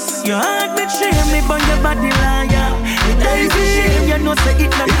my best. Your heart me cheer me, but your body liar. The days you shame, you know say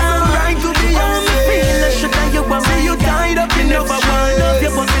it no harm. Right to be on me feel like sugar, you want me. You tied up in never want love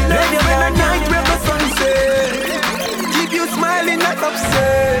you, but me love you when I night where the sun set. Keep you smiling like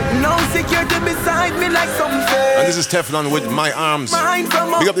upset. No security beside me like something. And this is Teflon with My Arms.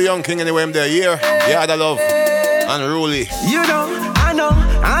 Big up the young king anyway, I'm there. Yeah, the love. Unruly. You know, I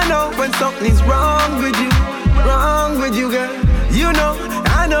know when something's wrong with you, girl. You know,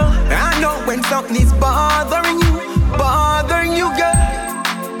 I know when something's bothering you, girl.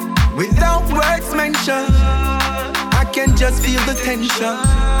 Without words mentioned, I can just feel the tension.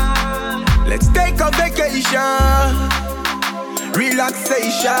 Let's take a vacation,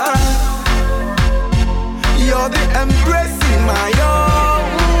 relaxation. You're the empress in my own,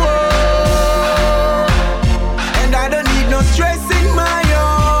 and I don't need no stress in my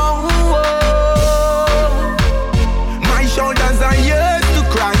own. My shoulders are yours to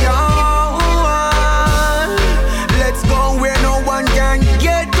cry on. Let's go where no one can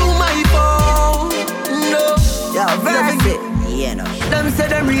get to my phone. No, yeah, very good. Yeah, no. Them say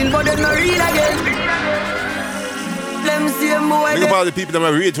them real, but them not real again. Them say more. Think about the people that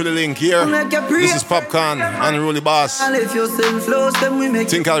are read to the link here. This is Popcorn, Unruly Boss.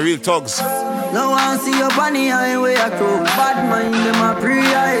 Think I'll real thugs. No one see your bunny highway I crow. Bad mind them a pray,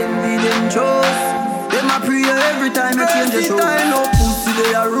 I envy them chose. Them a pray every time you change the show. I know pussy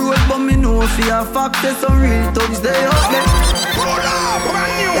they a road, but me know if you a fact there's some real thugs they out there.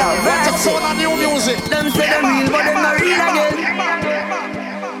 Yeah, that's all the new music. Them say them real, but them not real again.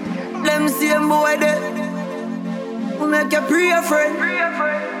 Them same boy there. We make you pray, friend.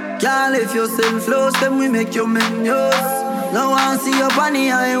 Can't live yourself close, then we make you menus. No one see your bunny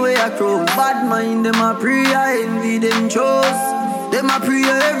highway I crow. Bad mind them a pray, I envy them chose. Them a pray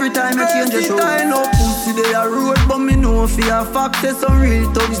every time you change the show. I know pussy they a road, but me know if you a fact there's some real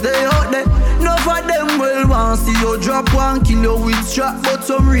thugs they out there. None of them will want see you drop one kilo with strap, but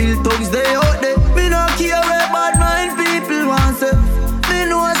some real thugs they out there. Me no care where bad mind people want say. Me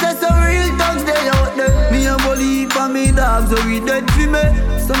know say some real thugs they out there. Me a believe for me dogs so we dead for me.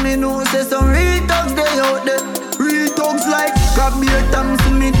 So me know say some real thugs they out there. Real thugs like grab me a time to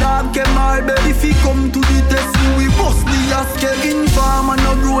me dog came all baby. If he come to the test we bust the ass in farm and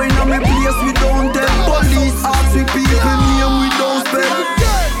no growing on me place we don't tell. Police ask me people name we don't spell.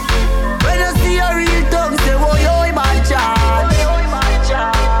 When I see a real thug say oh yo bad charge.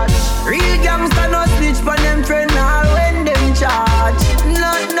 Real gangsta no snitch for them friend all when them charge.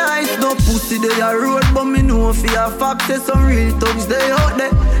 Not nice no pussy they a road but me know for a fact say some real thugs they out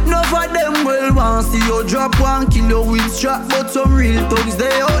there. None of them will want see you drop 1 kilo with strap, but some real thugs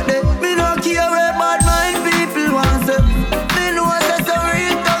they out there. Me no care where bad mind people want say.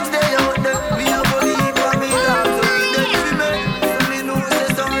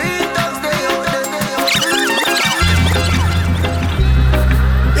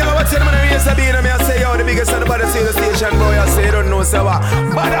 say what?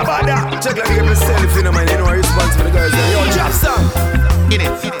 Badda. Check like you get yourself in a man. You know, responsible for the girls. Yo, drop some. In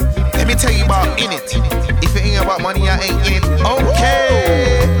it. Let me tell you about in it. If it ain't about money, I ain't in it.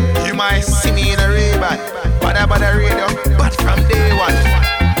 Okay. You might see me in a Ray-Ban. Badda radio. But from day one.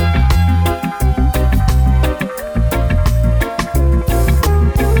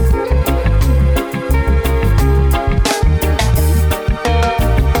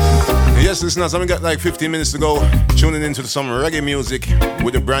 Yes, listeners, we got like 15 minutes to go. Tuning into some reggae music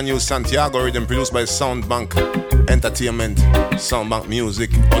with the brand new Santiago rhythm produced by Soundbank Entertainment, Soundbank Music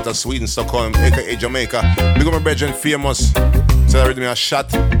out of Sweden, Stockholm, aka Jamaica. Big up my brethren, Famous. So that rhythm a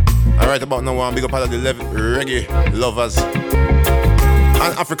shot. And right about now, I'm big up all of the reggae lovers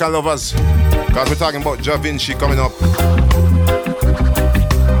and African lovers. Because we're talking about Ja Vinci coming up.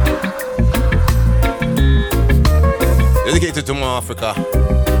 Dedicated to more Africa.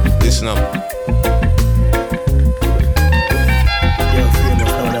 Listen up.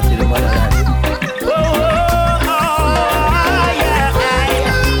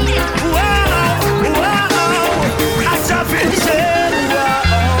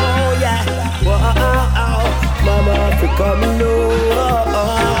 Mama Africa, me know.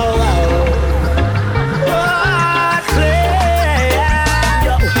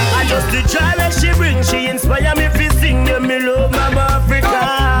 I just the joy that she brings, she inspire me to sing. Me love Mama Africa.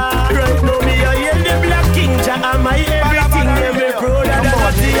 Am I everything? Every proud of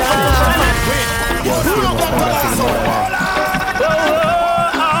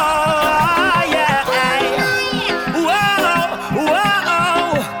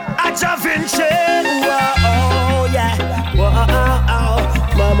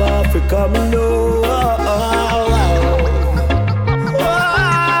Mama Africa, me know.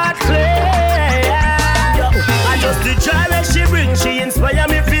 I just the joy that she brings, she inspire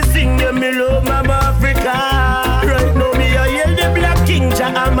me to sing. Me love Mama Africa.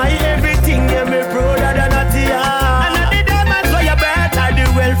 Am I everything? Yeah, me prouder than a tear. And at the diamonds where you better do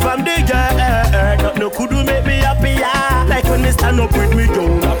well from the earth. No could do make me happier. Like when me stand up with me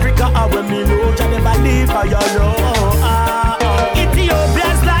down Africa, and when me know I never leave for your love.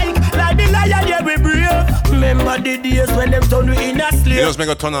 Ethiopia's like the lion, yeah, we brave. Remember the days when them turn we in a slave. You just make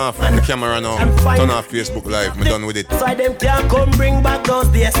a turn off the camera now. Turn off Facebook Live. Me done with it. So them can't come bring back those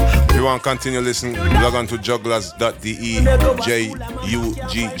days. If you want to continue listening, log on to jugglers.de, jugglers.de,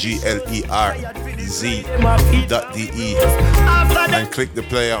 and click the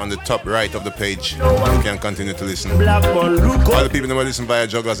player on the top right of the page. You can continue to listen. All the people who listen via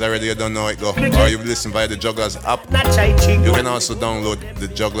Jugglers already, you don't know it go. Or you listen via the Jugglers app. You can also download the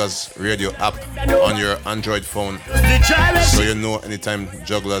Jugglers radio app on your Android phone, so you know anytime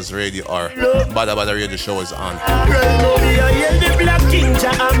Jugglers radio or Badda radio show is on.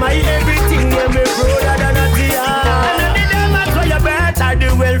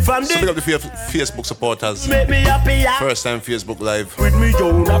 So big up the Facebook supporters. First time Facebook Live. With me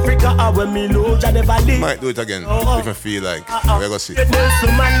down Africa, when me know I never leave. Might do it again if I feel like. We're gonna see.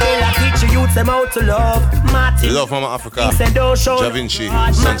 Love Mama Africa, Ja Vinci,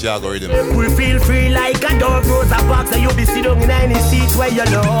 Santiago rhythm. We feel free like a dog rosa box, and you be sit down in any seat where you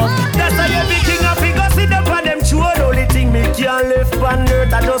love. That's why everything I figure sit up on them chore. Only thing me can't live on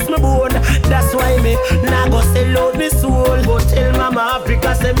earth, I just my bone. That's why me nah go sell out me soul. But tell Mama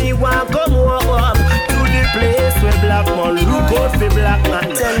Africa say me want come home to the place where black man look out for black man.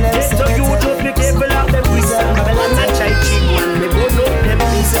 Get to you just be careful of them we stand. Babylon and chai cheap man, me go know them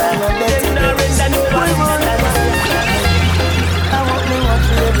we stand. Them nah render no one. I want me want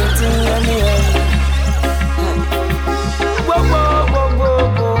to everything on me. Whoa, whoa, whoa, whoa,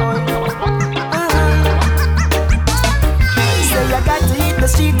 whoa. Say I got to hit the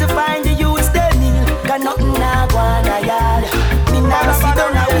street to find the youths they kneel. Got nothing I wanna yard. Me never see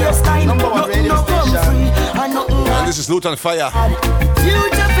down a waste time. Nothing no come free. And nothing. And this is Luton Fire.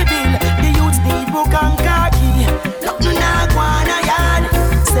 Future for bill. The youths need book and khaki. Nothing I wanna yard.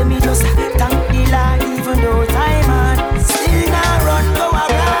 Say me just thank the Lord even though time hard. Still not run go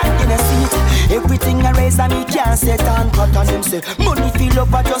around in a seat. Everything I raise and me can't set and cut on him say money feel up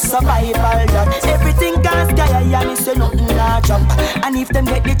for just survival that. Everything can sky and me say nothing not jump. And if them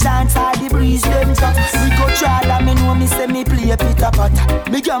get the chance all the breeze them drop. We go try that me know me say me play a Peter Pot.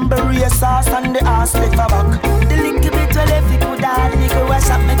 Me gamble race sauce and the ass left for back. The little bit well if you could hardly go wash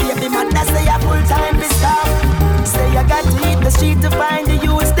up me baby mother say a full time be stop. Say I got to hit the street to find the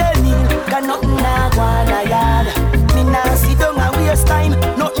youths they kneel. Got nothing I wanna yard. Me nah sit down and waste time.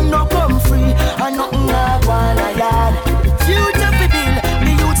 Nothing no come free and nothing I wanna yard. Future for bill,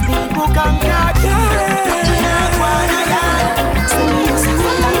 the youths need book and khaki. Nothing I wanna yard. So me use it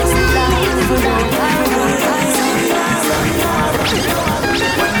for life.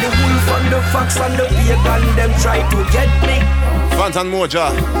 Capleton Moja,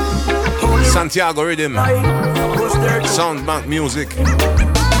 Santiago Rhythm, Soundbank Music.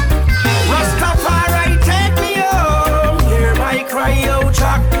 Rastafari, take me home. Hear my cry, oh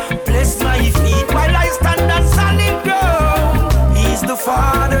Jack. Bless my feet while I stand on solid ground. He's the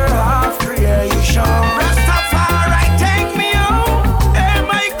Father of creation. Rastafari, take me home. Hear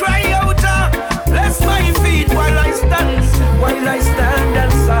my cry, oh Jack. Bless my feet while I stand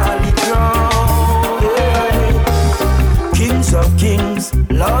on solid ground. Yeah. Kings of kings,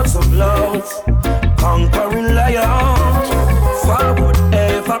 lords of lords, conquering lion. Forward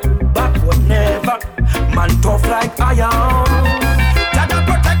ever, backward never. Man tough like iron. Gotta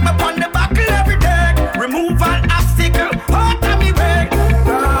protect me on the buckle every day. Remove all obstacle out of me way.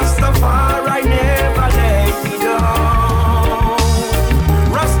 Rastafari never let me down.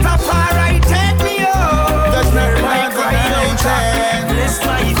 Rastafari take me home. There's nothing like crying out. Bless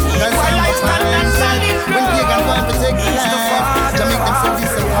my feet while I stand and stand it. When pagans want to take me life, to make them so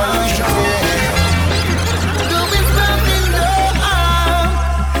disappointed.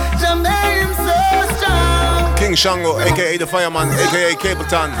 King Shango, aka the Fireman, aka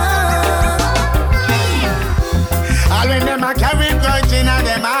Capleton. All when them a carry grudge in a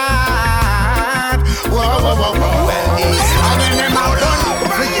them heart. Whoa, whoa, whoa, whoa. All when them a done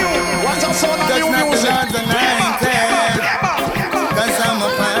for you. Watch out, son, that's not the Lord's anointed. Cause I'm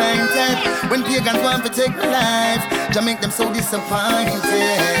appointed. When pagans want to take my life, to make them so disappointed.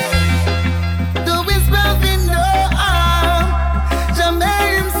 Though it's rough in no arm, to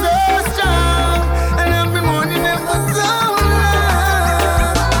make him so strong. And every morning them was so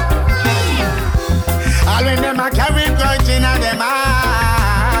long. All when them a carry grudge in a them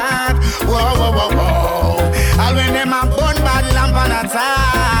heart. Whoa, whoa, whoa, whoa. All when them a burn bad lamp on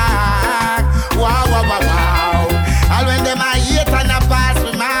attack. Wow, wow, wow, wow. All when them a hate and a pass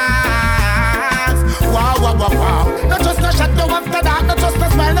with marks. Wow, wow, wow, wow. Not just no shot, no after that. Not just no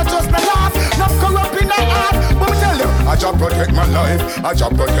smile, not just no laugh. Not corrupt in the heart. But me tell you, I just protect my life. I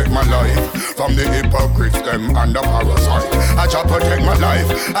just protect my life from the hypocrites, them and the parasite. I just protect my life.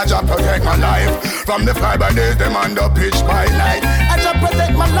 I just protect my life from the fly by day, them and the pitch by night. I just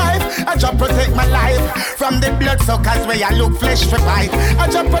protect my life. I just protect my life from the bloodsuckers where I look flesh for bite. I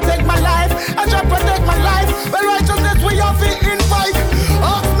just protect my life. I just protect my life. Well, righteousness we have to invite.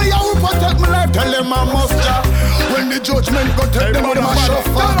 Ask me how to protect my life. Tell them I must job. When the judgment go take them out of my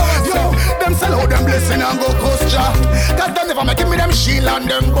shuffle. Yo, them sell out them blessing and go cost job. Cause they never make me them shield and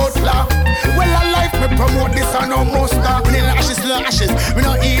them butler. Well, a life me promote this and no muster. Me no ashes, no ashes. Me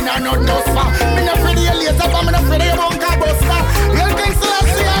no in and no dust for. Me no afraid of your laser, but me no afraid of your bunker buster. Real things till I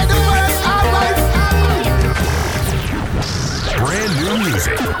see I do work. Alright. Brand new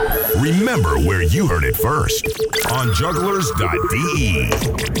music. Remember where you heard it first on jugglers.de.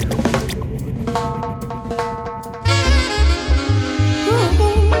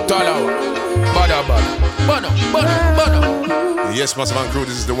 Yes, Master Man Crew,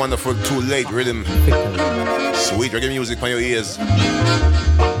 this is the wonderful Too Late Rhythm. Sweet reggae music on your ears. For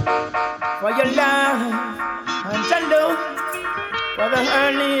your love and your love, for the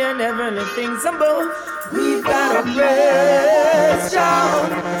early and heavenly things above, we've got to praise Jah.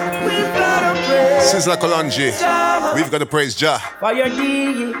 We've got to praise Sizzla Kalonji, we've got to praise Jah. For your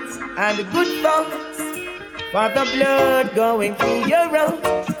deeds and the good thoughts, for the blood going through your road,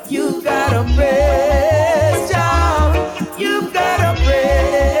 you've got to praise Jah. You've got to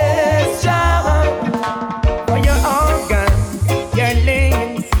praise Jah. For your organs, your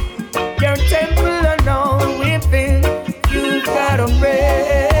limbs, your temple and all within, you've got to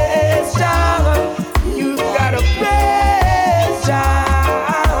praise Jah. You've got to praise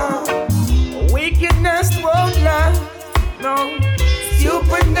Jah. Wickedness won't last, no.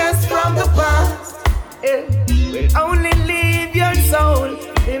 Stupidness from the past, it will only leave your soul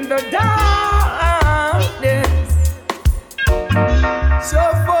in the darkness. So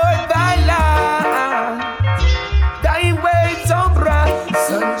forth thy light, thy way so bright,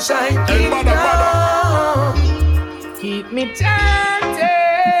 sunshine keep down, keep me chanting.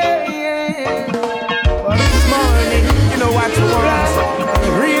 For this morning, you know what you want?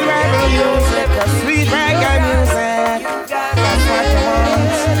 Real reggae music, a sweet reggae music. That's what you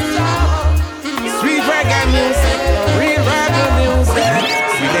want. Sweet reggae music, real reggae music.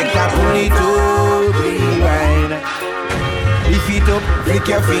 Select a pony to rewind. Lift it up, flick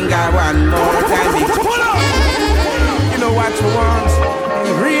your finger one more time. You know what you want?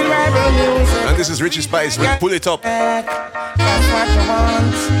 Real reggae music. And this is Richie Spice with Pull It Up. That's what you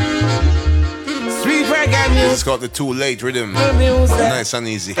want. Sweet reggae music. This is called the Too Late Rhythm. Nice and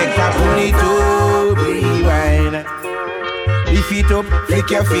easy. If Lift it up, flick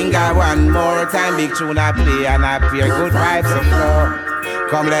your finger one more time. Big tune I play and I play good vibes of flow.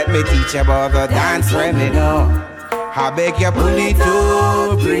 Come let me teach you about the dance when you know. I beg you pull it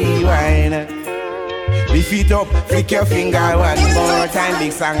up, rewind. Lift it up, flick your finger one more time.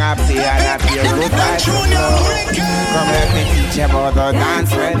 Big song I play and I play good vibes of flow. Come let me teach you about the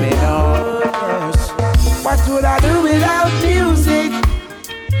dance when you know. What would I do without music?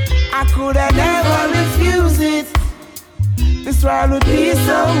 I could have never refused it. This world would be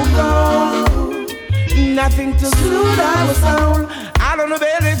so cold. Nothing to soothe our soul. I don't know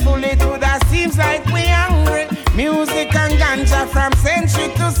belly full it would have seems like we hungry. Music and ganja from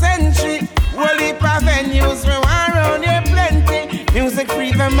century to century. Whole heap of venues we want round here plenty. Music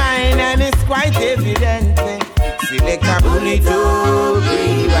free the mind and it's quite evident. Select a bullet to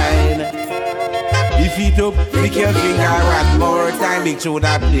rewind. Lift it up, flick your finger one more time. Big tune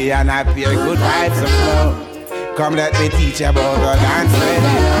I play and I play good vibes of flow. Come let me teach you about the dance.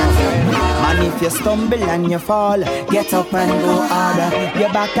 Man, if you stumble and you fall, get up and go harder.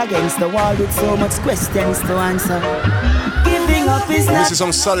 You're back against the wall with so much questions to answer. Giving up is not. This is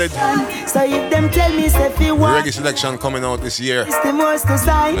some solid so if them tell me if you want reggae selection coming out this year. It's the most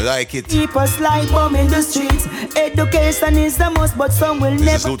design. I like it. Keep us like bomb in the streets. Education is the most, but some will this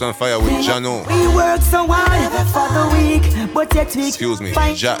never. This is Loot and Fire with Jano. We work so hard for the week, but yet we excuse me,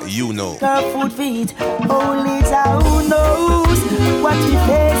 you know. Our food feet, only Jah who knows what we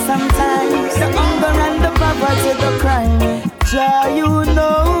face sometimes. The hunger and the poverty, the crime. Jah, you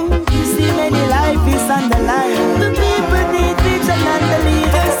know, see many life is on the line. The people need vision and the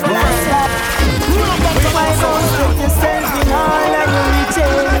leaders flash light. My bones get to sending all of your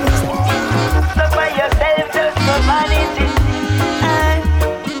riches. Suffer yourself just for vanity.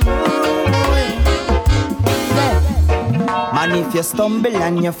 Man, if you stumble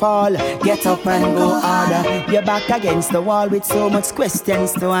and you fall, get up and go harder. You're back against the wall with so much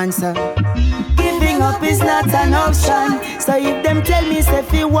questions to answer. Giving up is not an option. So if them tell me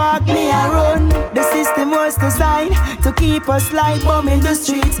if you walk me and run, the system was designed to keep us like bomb in the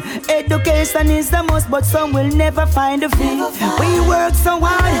streets. Education is the most, but some will never find a fee. We work so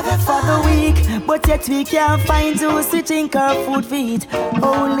hard for the week, but yet we can't find those to drink our food feet.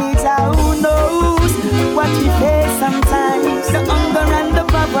 Only Jah who knows what we face sometimes. The hunger and the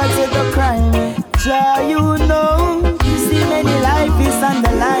poverty, the crime. Jah, you know, see many life is on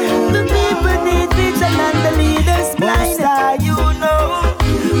the line. The people need vision and the leaders blind. Jah, you know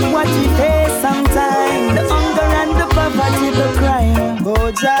what we face sometimes. The hunger and the poverty, the crime.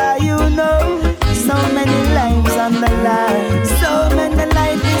 Oh, Jah, you know, so many lives on the line. So many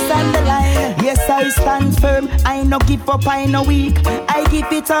lives is on the line. Yes, I stand firm. I no give up, I no weak. I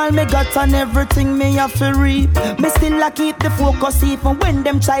give it all me got on everything me have to reap. Me still I keep the focus even when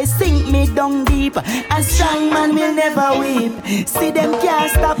them try sink me down deep. A strong man will never weep. See them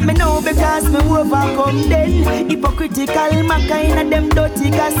can't stop me now because me overcome them. Hypocritical my kind of them dirty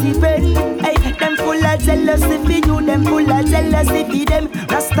gossiping. Hey, them full of jealousy for you, them full of jealousy for them.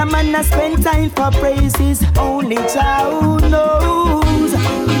 Rasta man a spend time for praises. Only Jah who knows.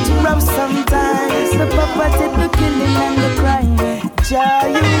 It's rough sometimes. The poverty, the killing and the crime. Jah,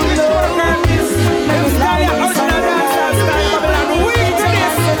 you know.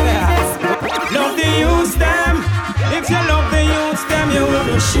 Love the youth them. If you love the youth them, you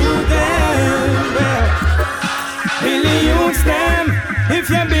will shoot them. Really youth them. If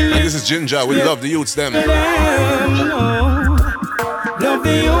you believe. And this is Ginger. We love the youths them. Love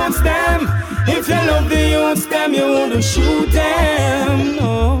the youths them. If you love the youths them, you will shoot them. No.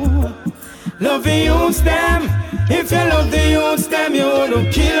 Love the youths them. If you love the youths them, you will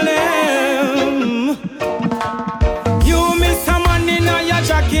kill them. You miss someone in your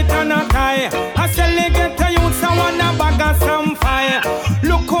jacket and a tie. I say get a youth, I want a bag of some fire.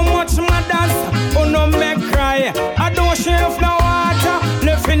 Look how much mothers who no make cry. I don't share no water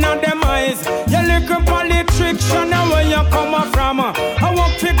left in them eyes. You look up politician and where you come from. I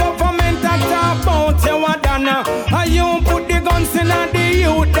work for government and talk about you a done. I you put the guns in the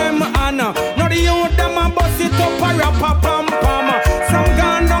youth them honor. Now the youth them a bust it up a rap pam pam. Some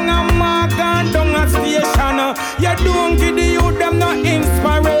gone down a mark, gone down a station. You don't give the youth them no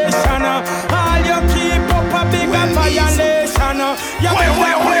inspiration. All you keep up a bigger violation. You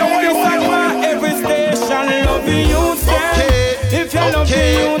better every station. Love the youth them. If you love the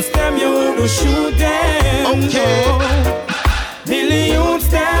youth them, you will shoot them. Billy youth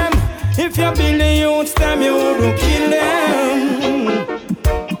them. If you Billy youth them, you will kill them.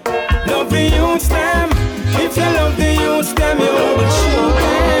 Love the youth them. If you love the youth them, you will shoot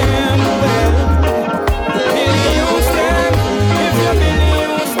them. Billy youth them. If you Billy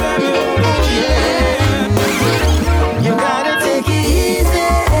youth them, you will kill them. You gotta take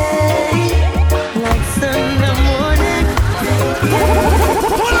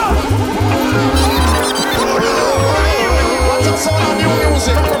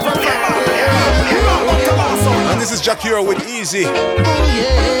Shakira with Easy.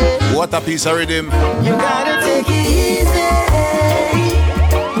 What a piece of rhythm. You gotta take it easy,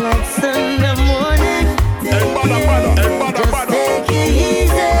 like Sunday morning. Just take it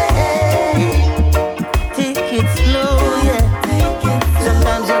easy, take it slow, yeah.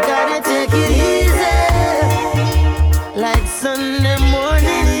 Sometimes you gotta take it easy, like Sunday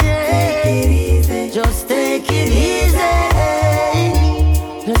morning, yeah. Just take it easy,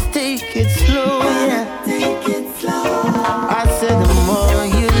 just take it slow, yeah. I said the more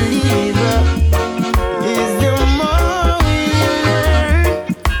you leave her, is the more you learn.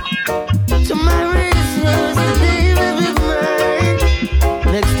 Tomorrow is yours, today will be mine.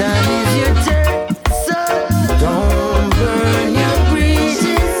 Next time is your turn, so don't burn your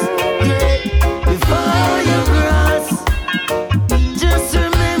bridges, yeah, before you cross. Just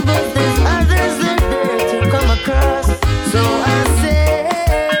remember there's others that there to come across. So I say,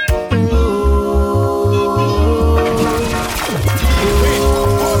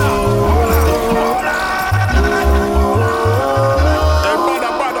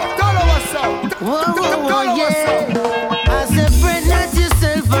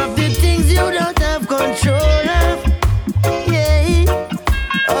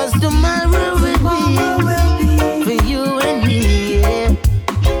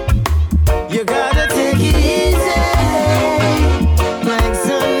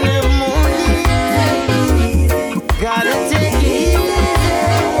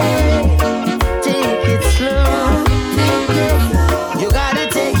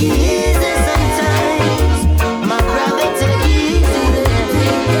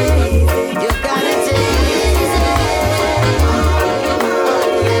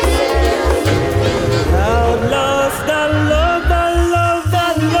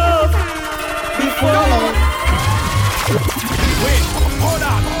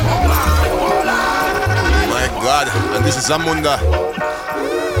 this is Zamunda.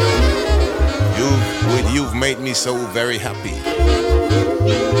 You've made me so very happy.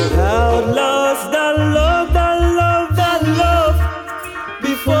 I've lost that love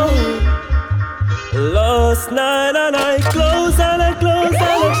before. Last night and I close the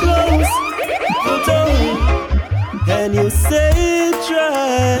door. And you say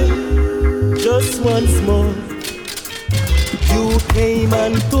try just once more. You came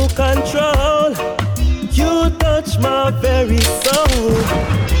and took control. You touch my very soul.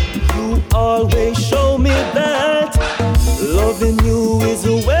 You always show me that loving you is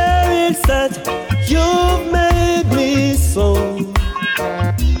where it's at. You've made me so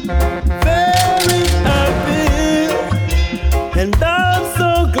very happy, and I'm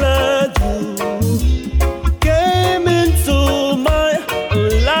so glad you came into my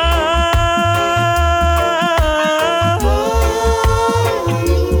life.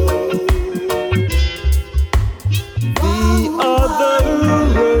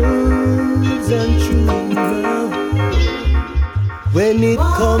 When it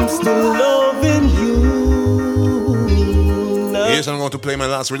comes to loving you now. Yes, I'm going to play my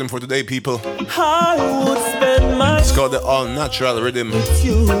last rhythm for today, people. I would spend my It's called the All Natural Rhythm.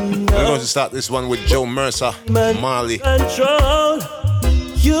 We're going to start this one with Joe Mercer, Marley. Control.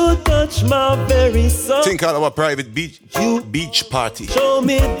 You touch my very soul. Think out of a private beach party. Show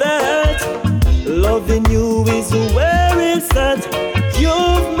me that loving you is where it's at.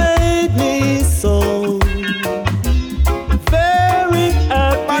 You've made me so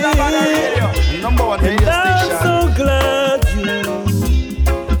number one radio station. I'm so glad you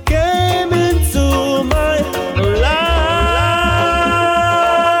came into my life.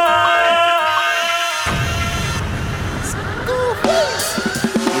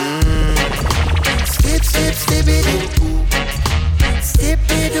 Stip, stip, stibbity.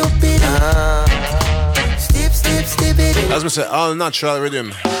 Stippity-doopity. Stip, stip, stibbity. As we say, All Natural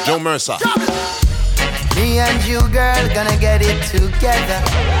Rhythm, Joe Mercer. Me and you, girl, gonna get it together.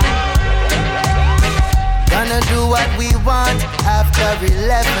 Gonna do what we want after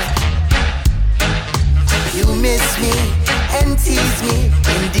 11. You miss me and tease me.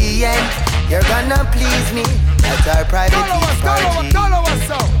 In the end, you're gonna please me at our private beach party.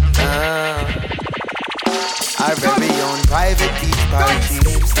 Our very own private beach party.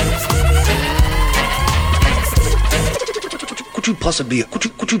 Could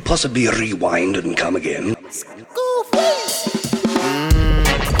you possibly rewind and come again?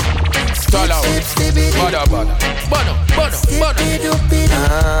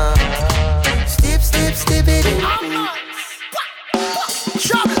 Stip, stibbity.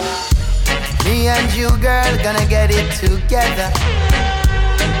 Me and you, girl, gonna get it together.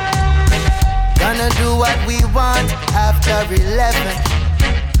 Gonna do what we want after 11.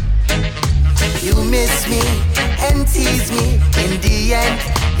 You miss me and tease me. In the end,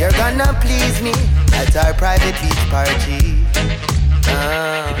 you're gonna please me at our private beach party.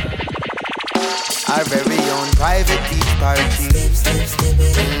 Our very own private beach party.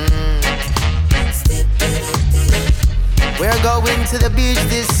 We're going to the beach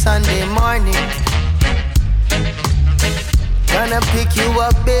this Sunday morning. Gonna pick you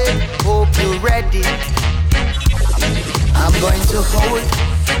up, babe. Hope you're ready. I'm going to hold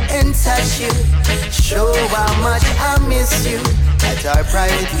and touch you, show how much I miss you at our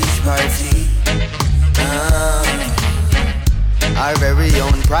private beach party. Our very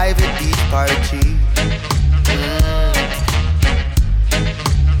own private beach party.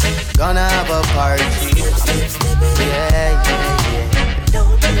 Gonna have a party. Yeah.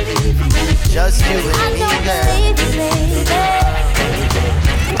 Just you and me, girl. You say you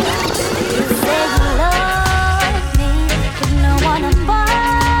love me, but no one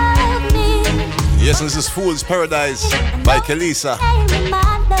above me. Yes, and this is Fool's Paradise by Kelisa.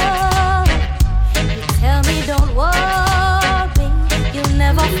 You tell me don't worry, you'll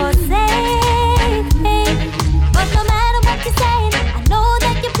never forsake me. But no matter what you're saying, I know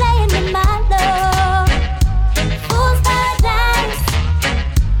that you're playing with my love. Fool's Paradise,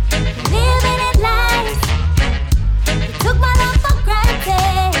 living it life. You took my love for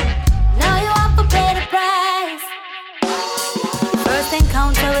granted, now you have to pay the price. First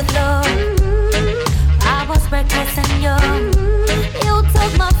encounter with love, I was reckless and young. You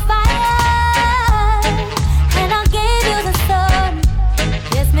took my fire, and I gave you the sun.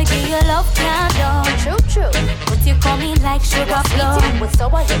 Yes, me give you love, can't done. True. But you call me like sugar plum.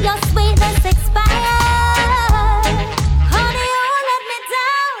 Your sweetness expired. Honey, you let me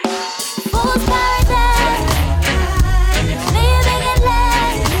down. Fool's Paradise, living in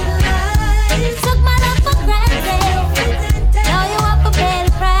life. Took my love for granted, now you have to pay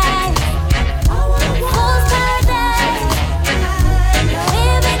the price. Fool's Paradise,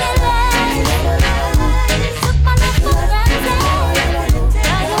 living in life. Took my love for granted,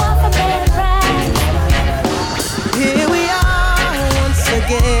 now you have to pay the price. Here we are once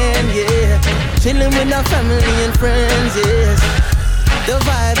again, yeah. Chilling with our family and friends, yes. The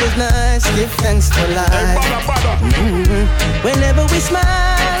vibe is nice, give thanks for life. Whenever we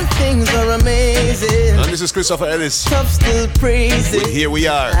smile, things are amazing. And this is Christopher Ellis. Tough still praising. With Here We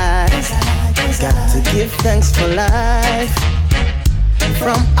Are. Got to give thanks for life.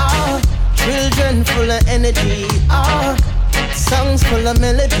 From our children full of energy, our songs full of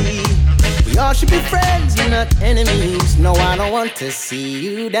melody. We all should be friends, not enemies. No, I don't want to see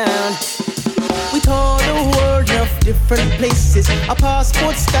you down. We tour the world of different places. A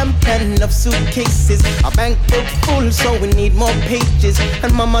passport stamp and enough suitcases. A bank book full, so we need more pages.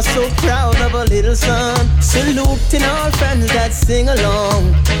 And mama's so proud of her little son. Saluting all friends that sing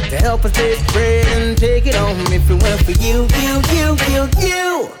along to help us break bread and take it home. If it weren't for you.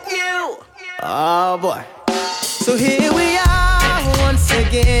 Oh boy. So here we are once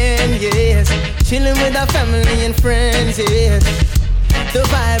again, yes. Chilling with our family and friends, yes. The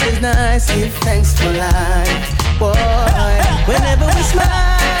vibe is nice, give thanks for life, boy. Whenever we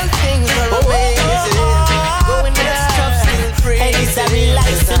smile, things are amazing. Going with us tough, still free. Hey, this a real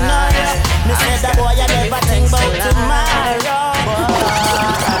life scenario. Me said that boy, I never think about tomorrow, boy.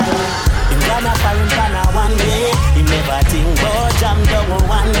 Him gonna fall in Ghana one day. He never think about jam down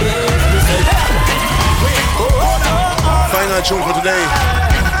one day. Me say, Final tune for today.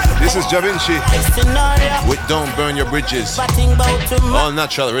 This is Ja Vinci with Don't Burn Your Bridges. All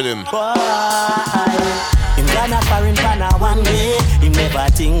natural rhythm. Him gonna foreign pana one day. Him never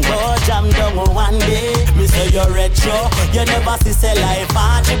think about jam down one day. Me say you're retro. You never see say life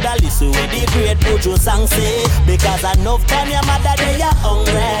and you da listen with the great Buju song say. Because enough time your mother day you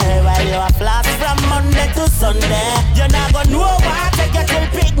hungry. While you are flat from Monday to Sunday. You not gonna know what take you till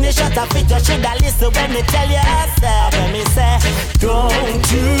picnic. Shut up it, you shoulda listen when me tell you yourself. When me say,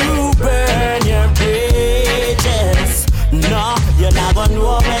 don't you burn your bridges. No, you're not gonna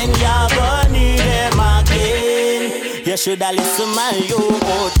know when you're gonna need them again. You shoulda listen my you.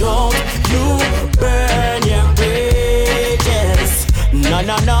 Oh, don't you burn your bridges. No,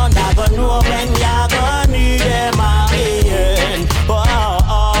 not gonna know when you're gonna need them again.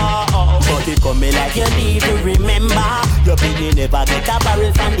 But it come me like you need to remember. Your baby never get a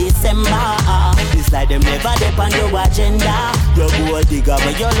barrel from December. It's like them never dep on your agenda. You go a digger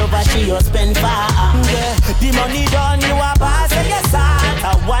but your lover she you spend far. Yeah. The money done you a pass and you start.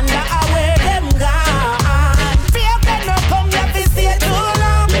 I wonder where them gone. Fear them no come left is stay too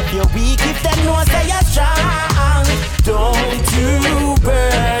long. Left you weak if them know say you're strong. Don't you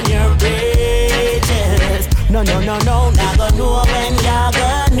burn your bridges. No, not gonna know when you're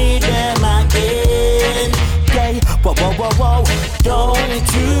gonna need them again.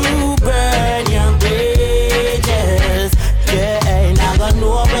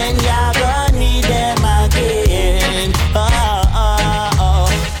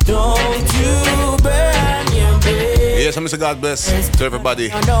 say God bless to everybody.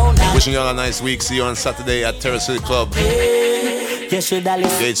 Wishing you all a nice week. See you on Saturday at Terrace City Club.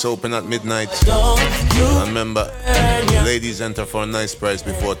 Gates open at midnight. And remember, ladies enter for a nice price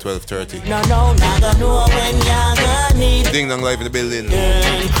before 12:30. Ding Dong Live in the building.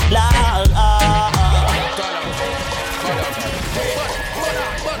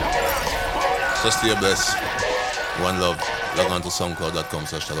 So stay blessed. One love. Log on to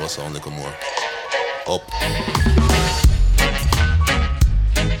soundcloud.com/Talawasound. Little more. Up.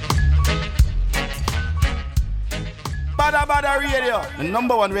 Badda Radio, the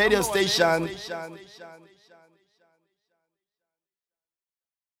 #1 radio station.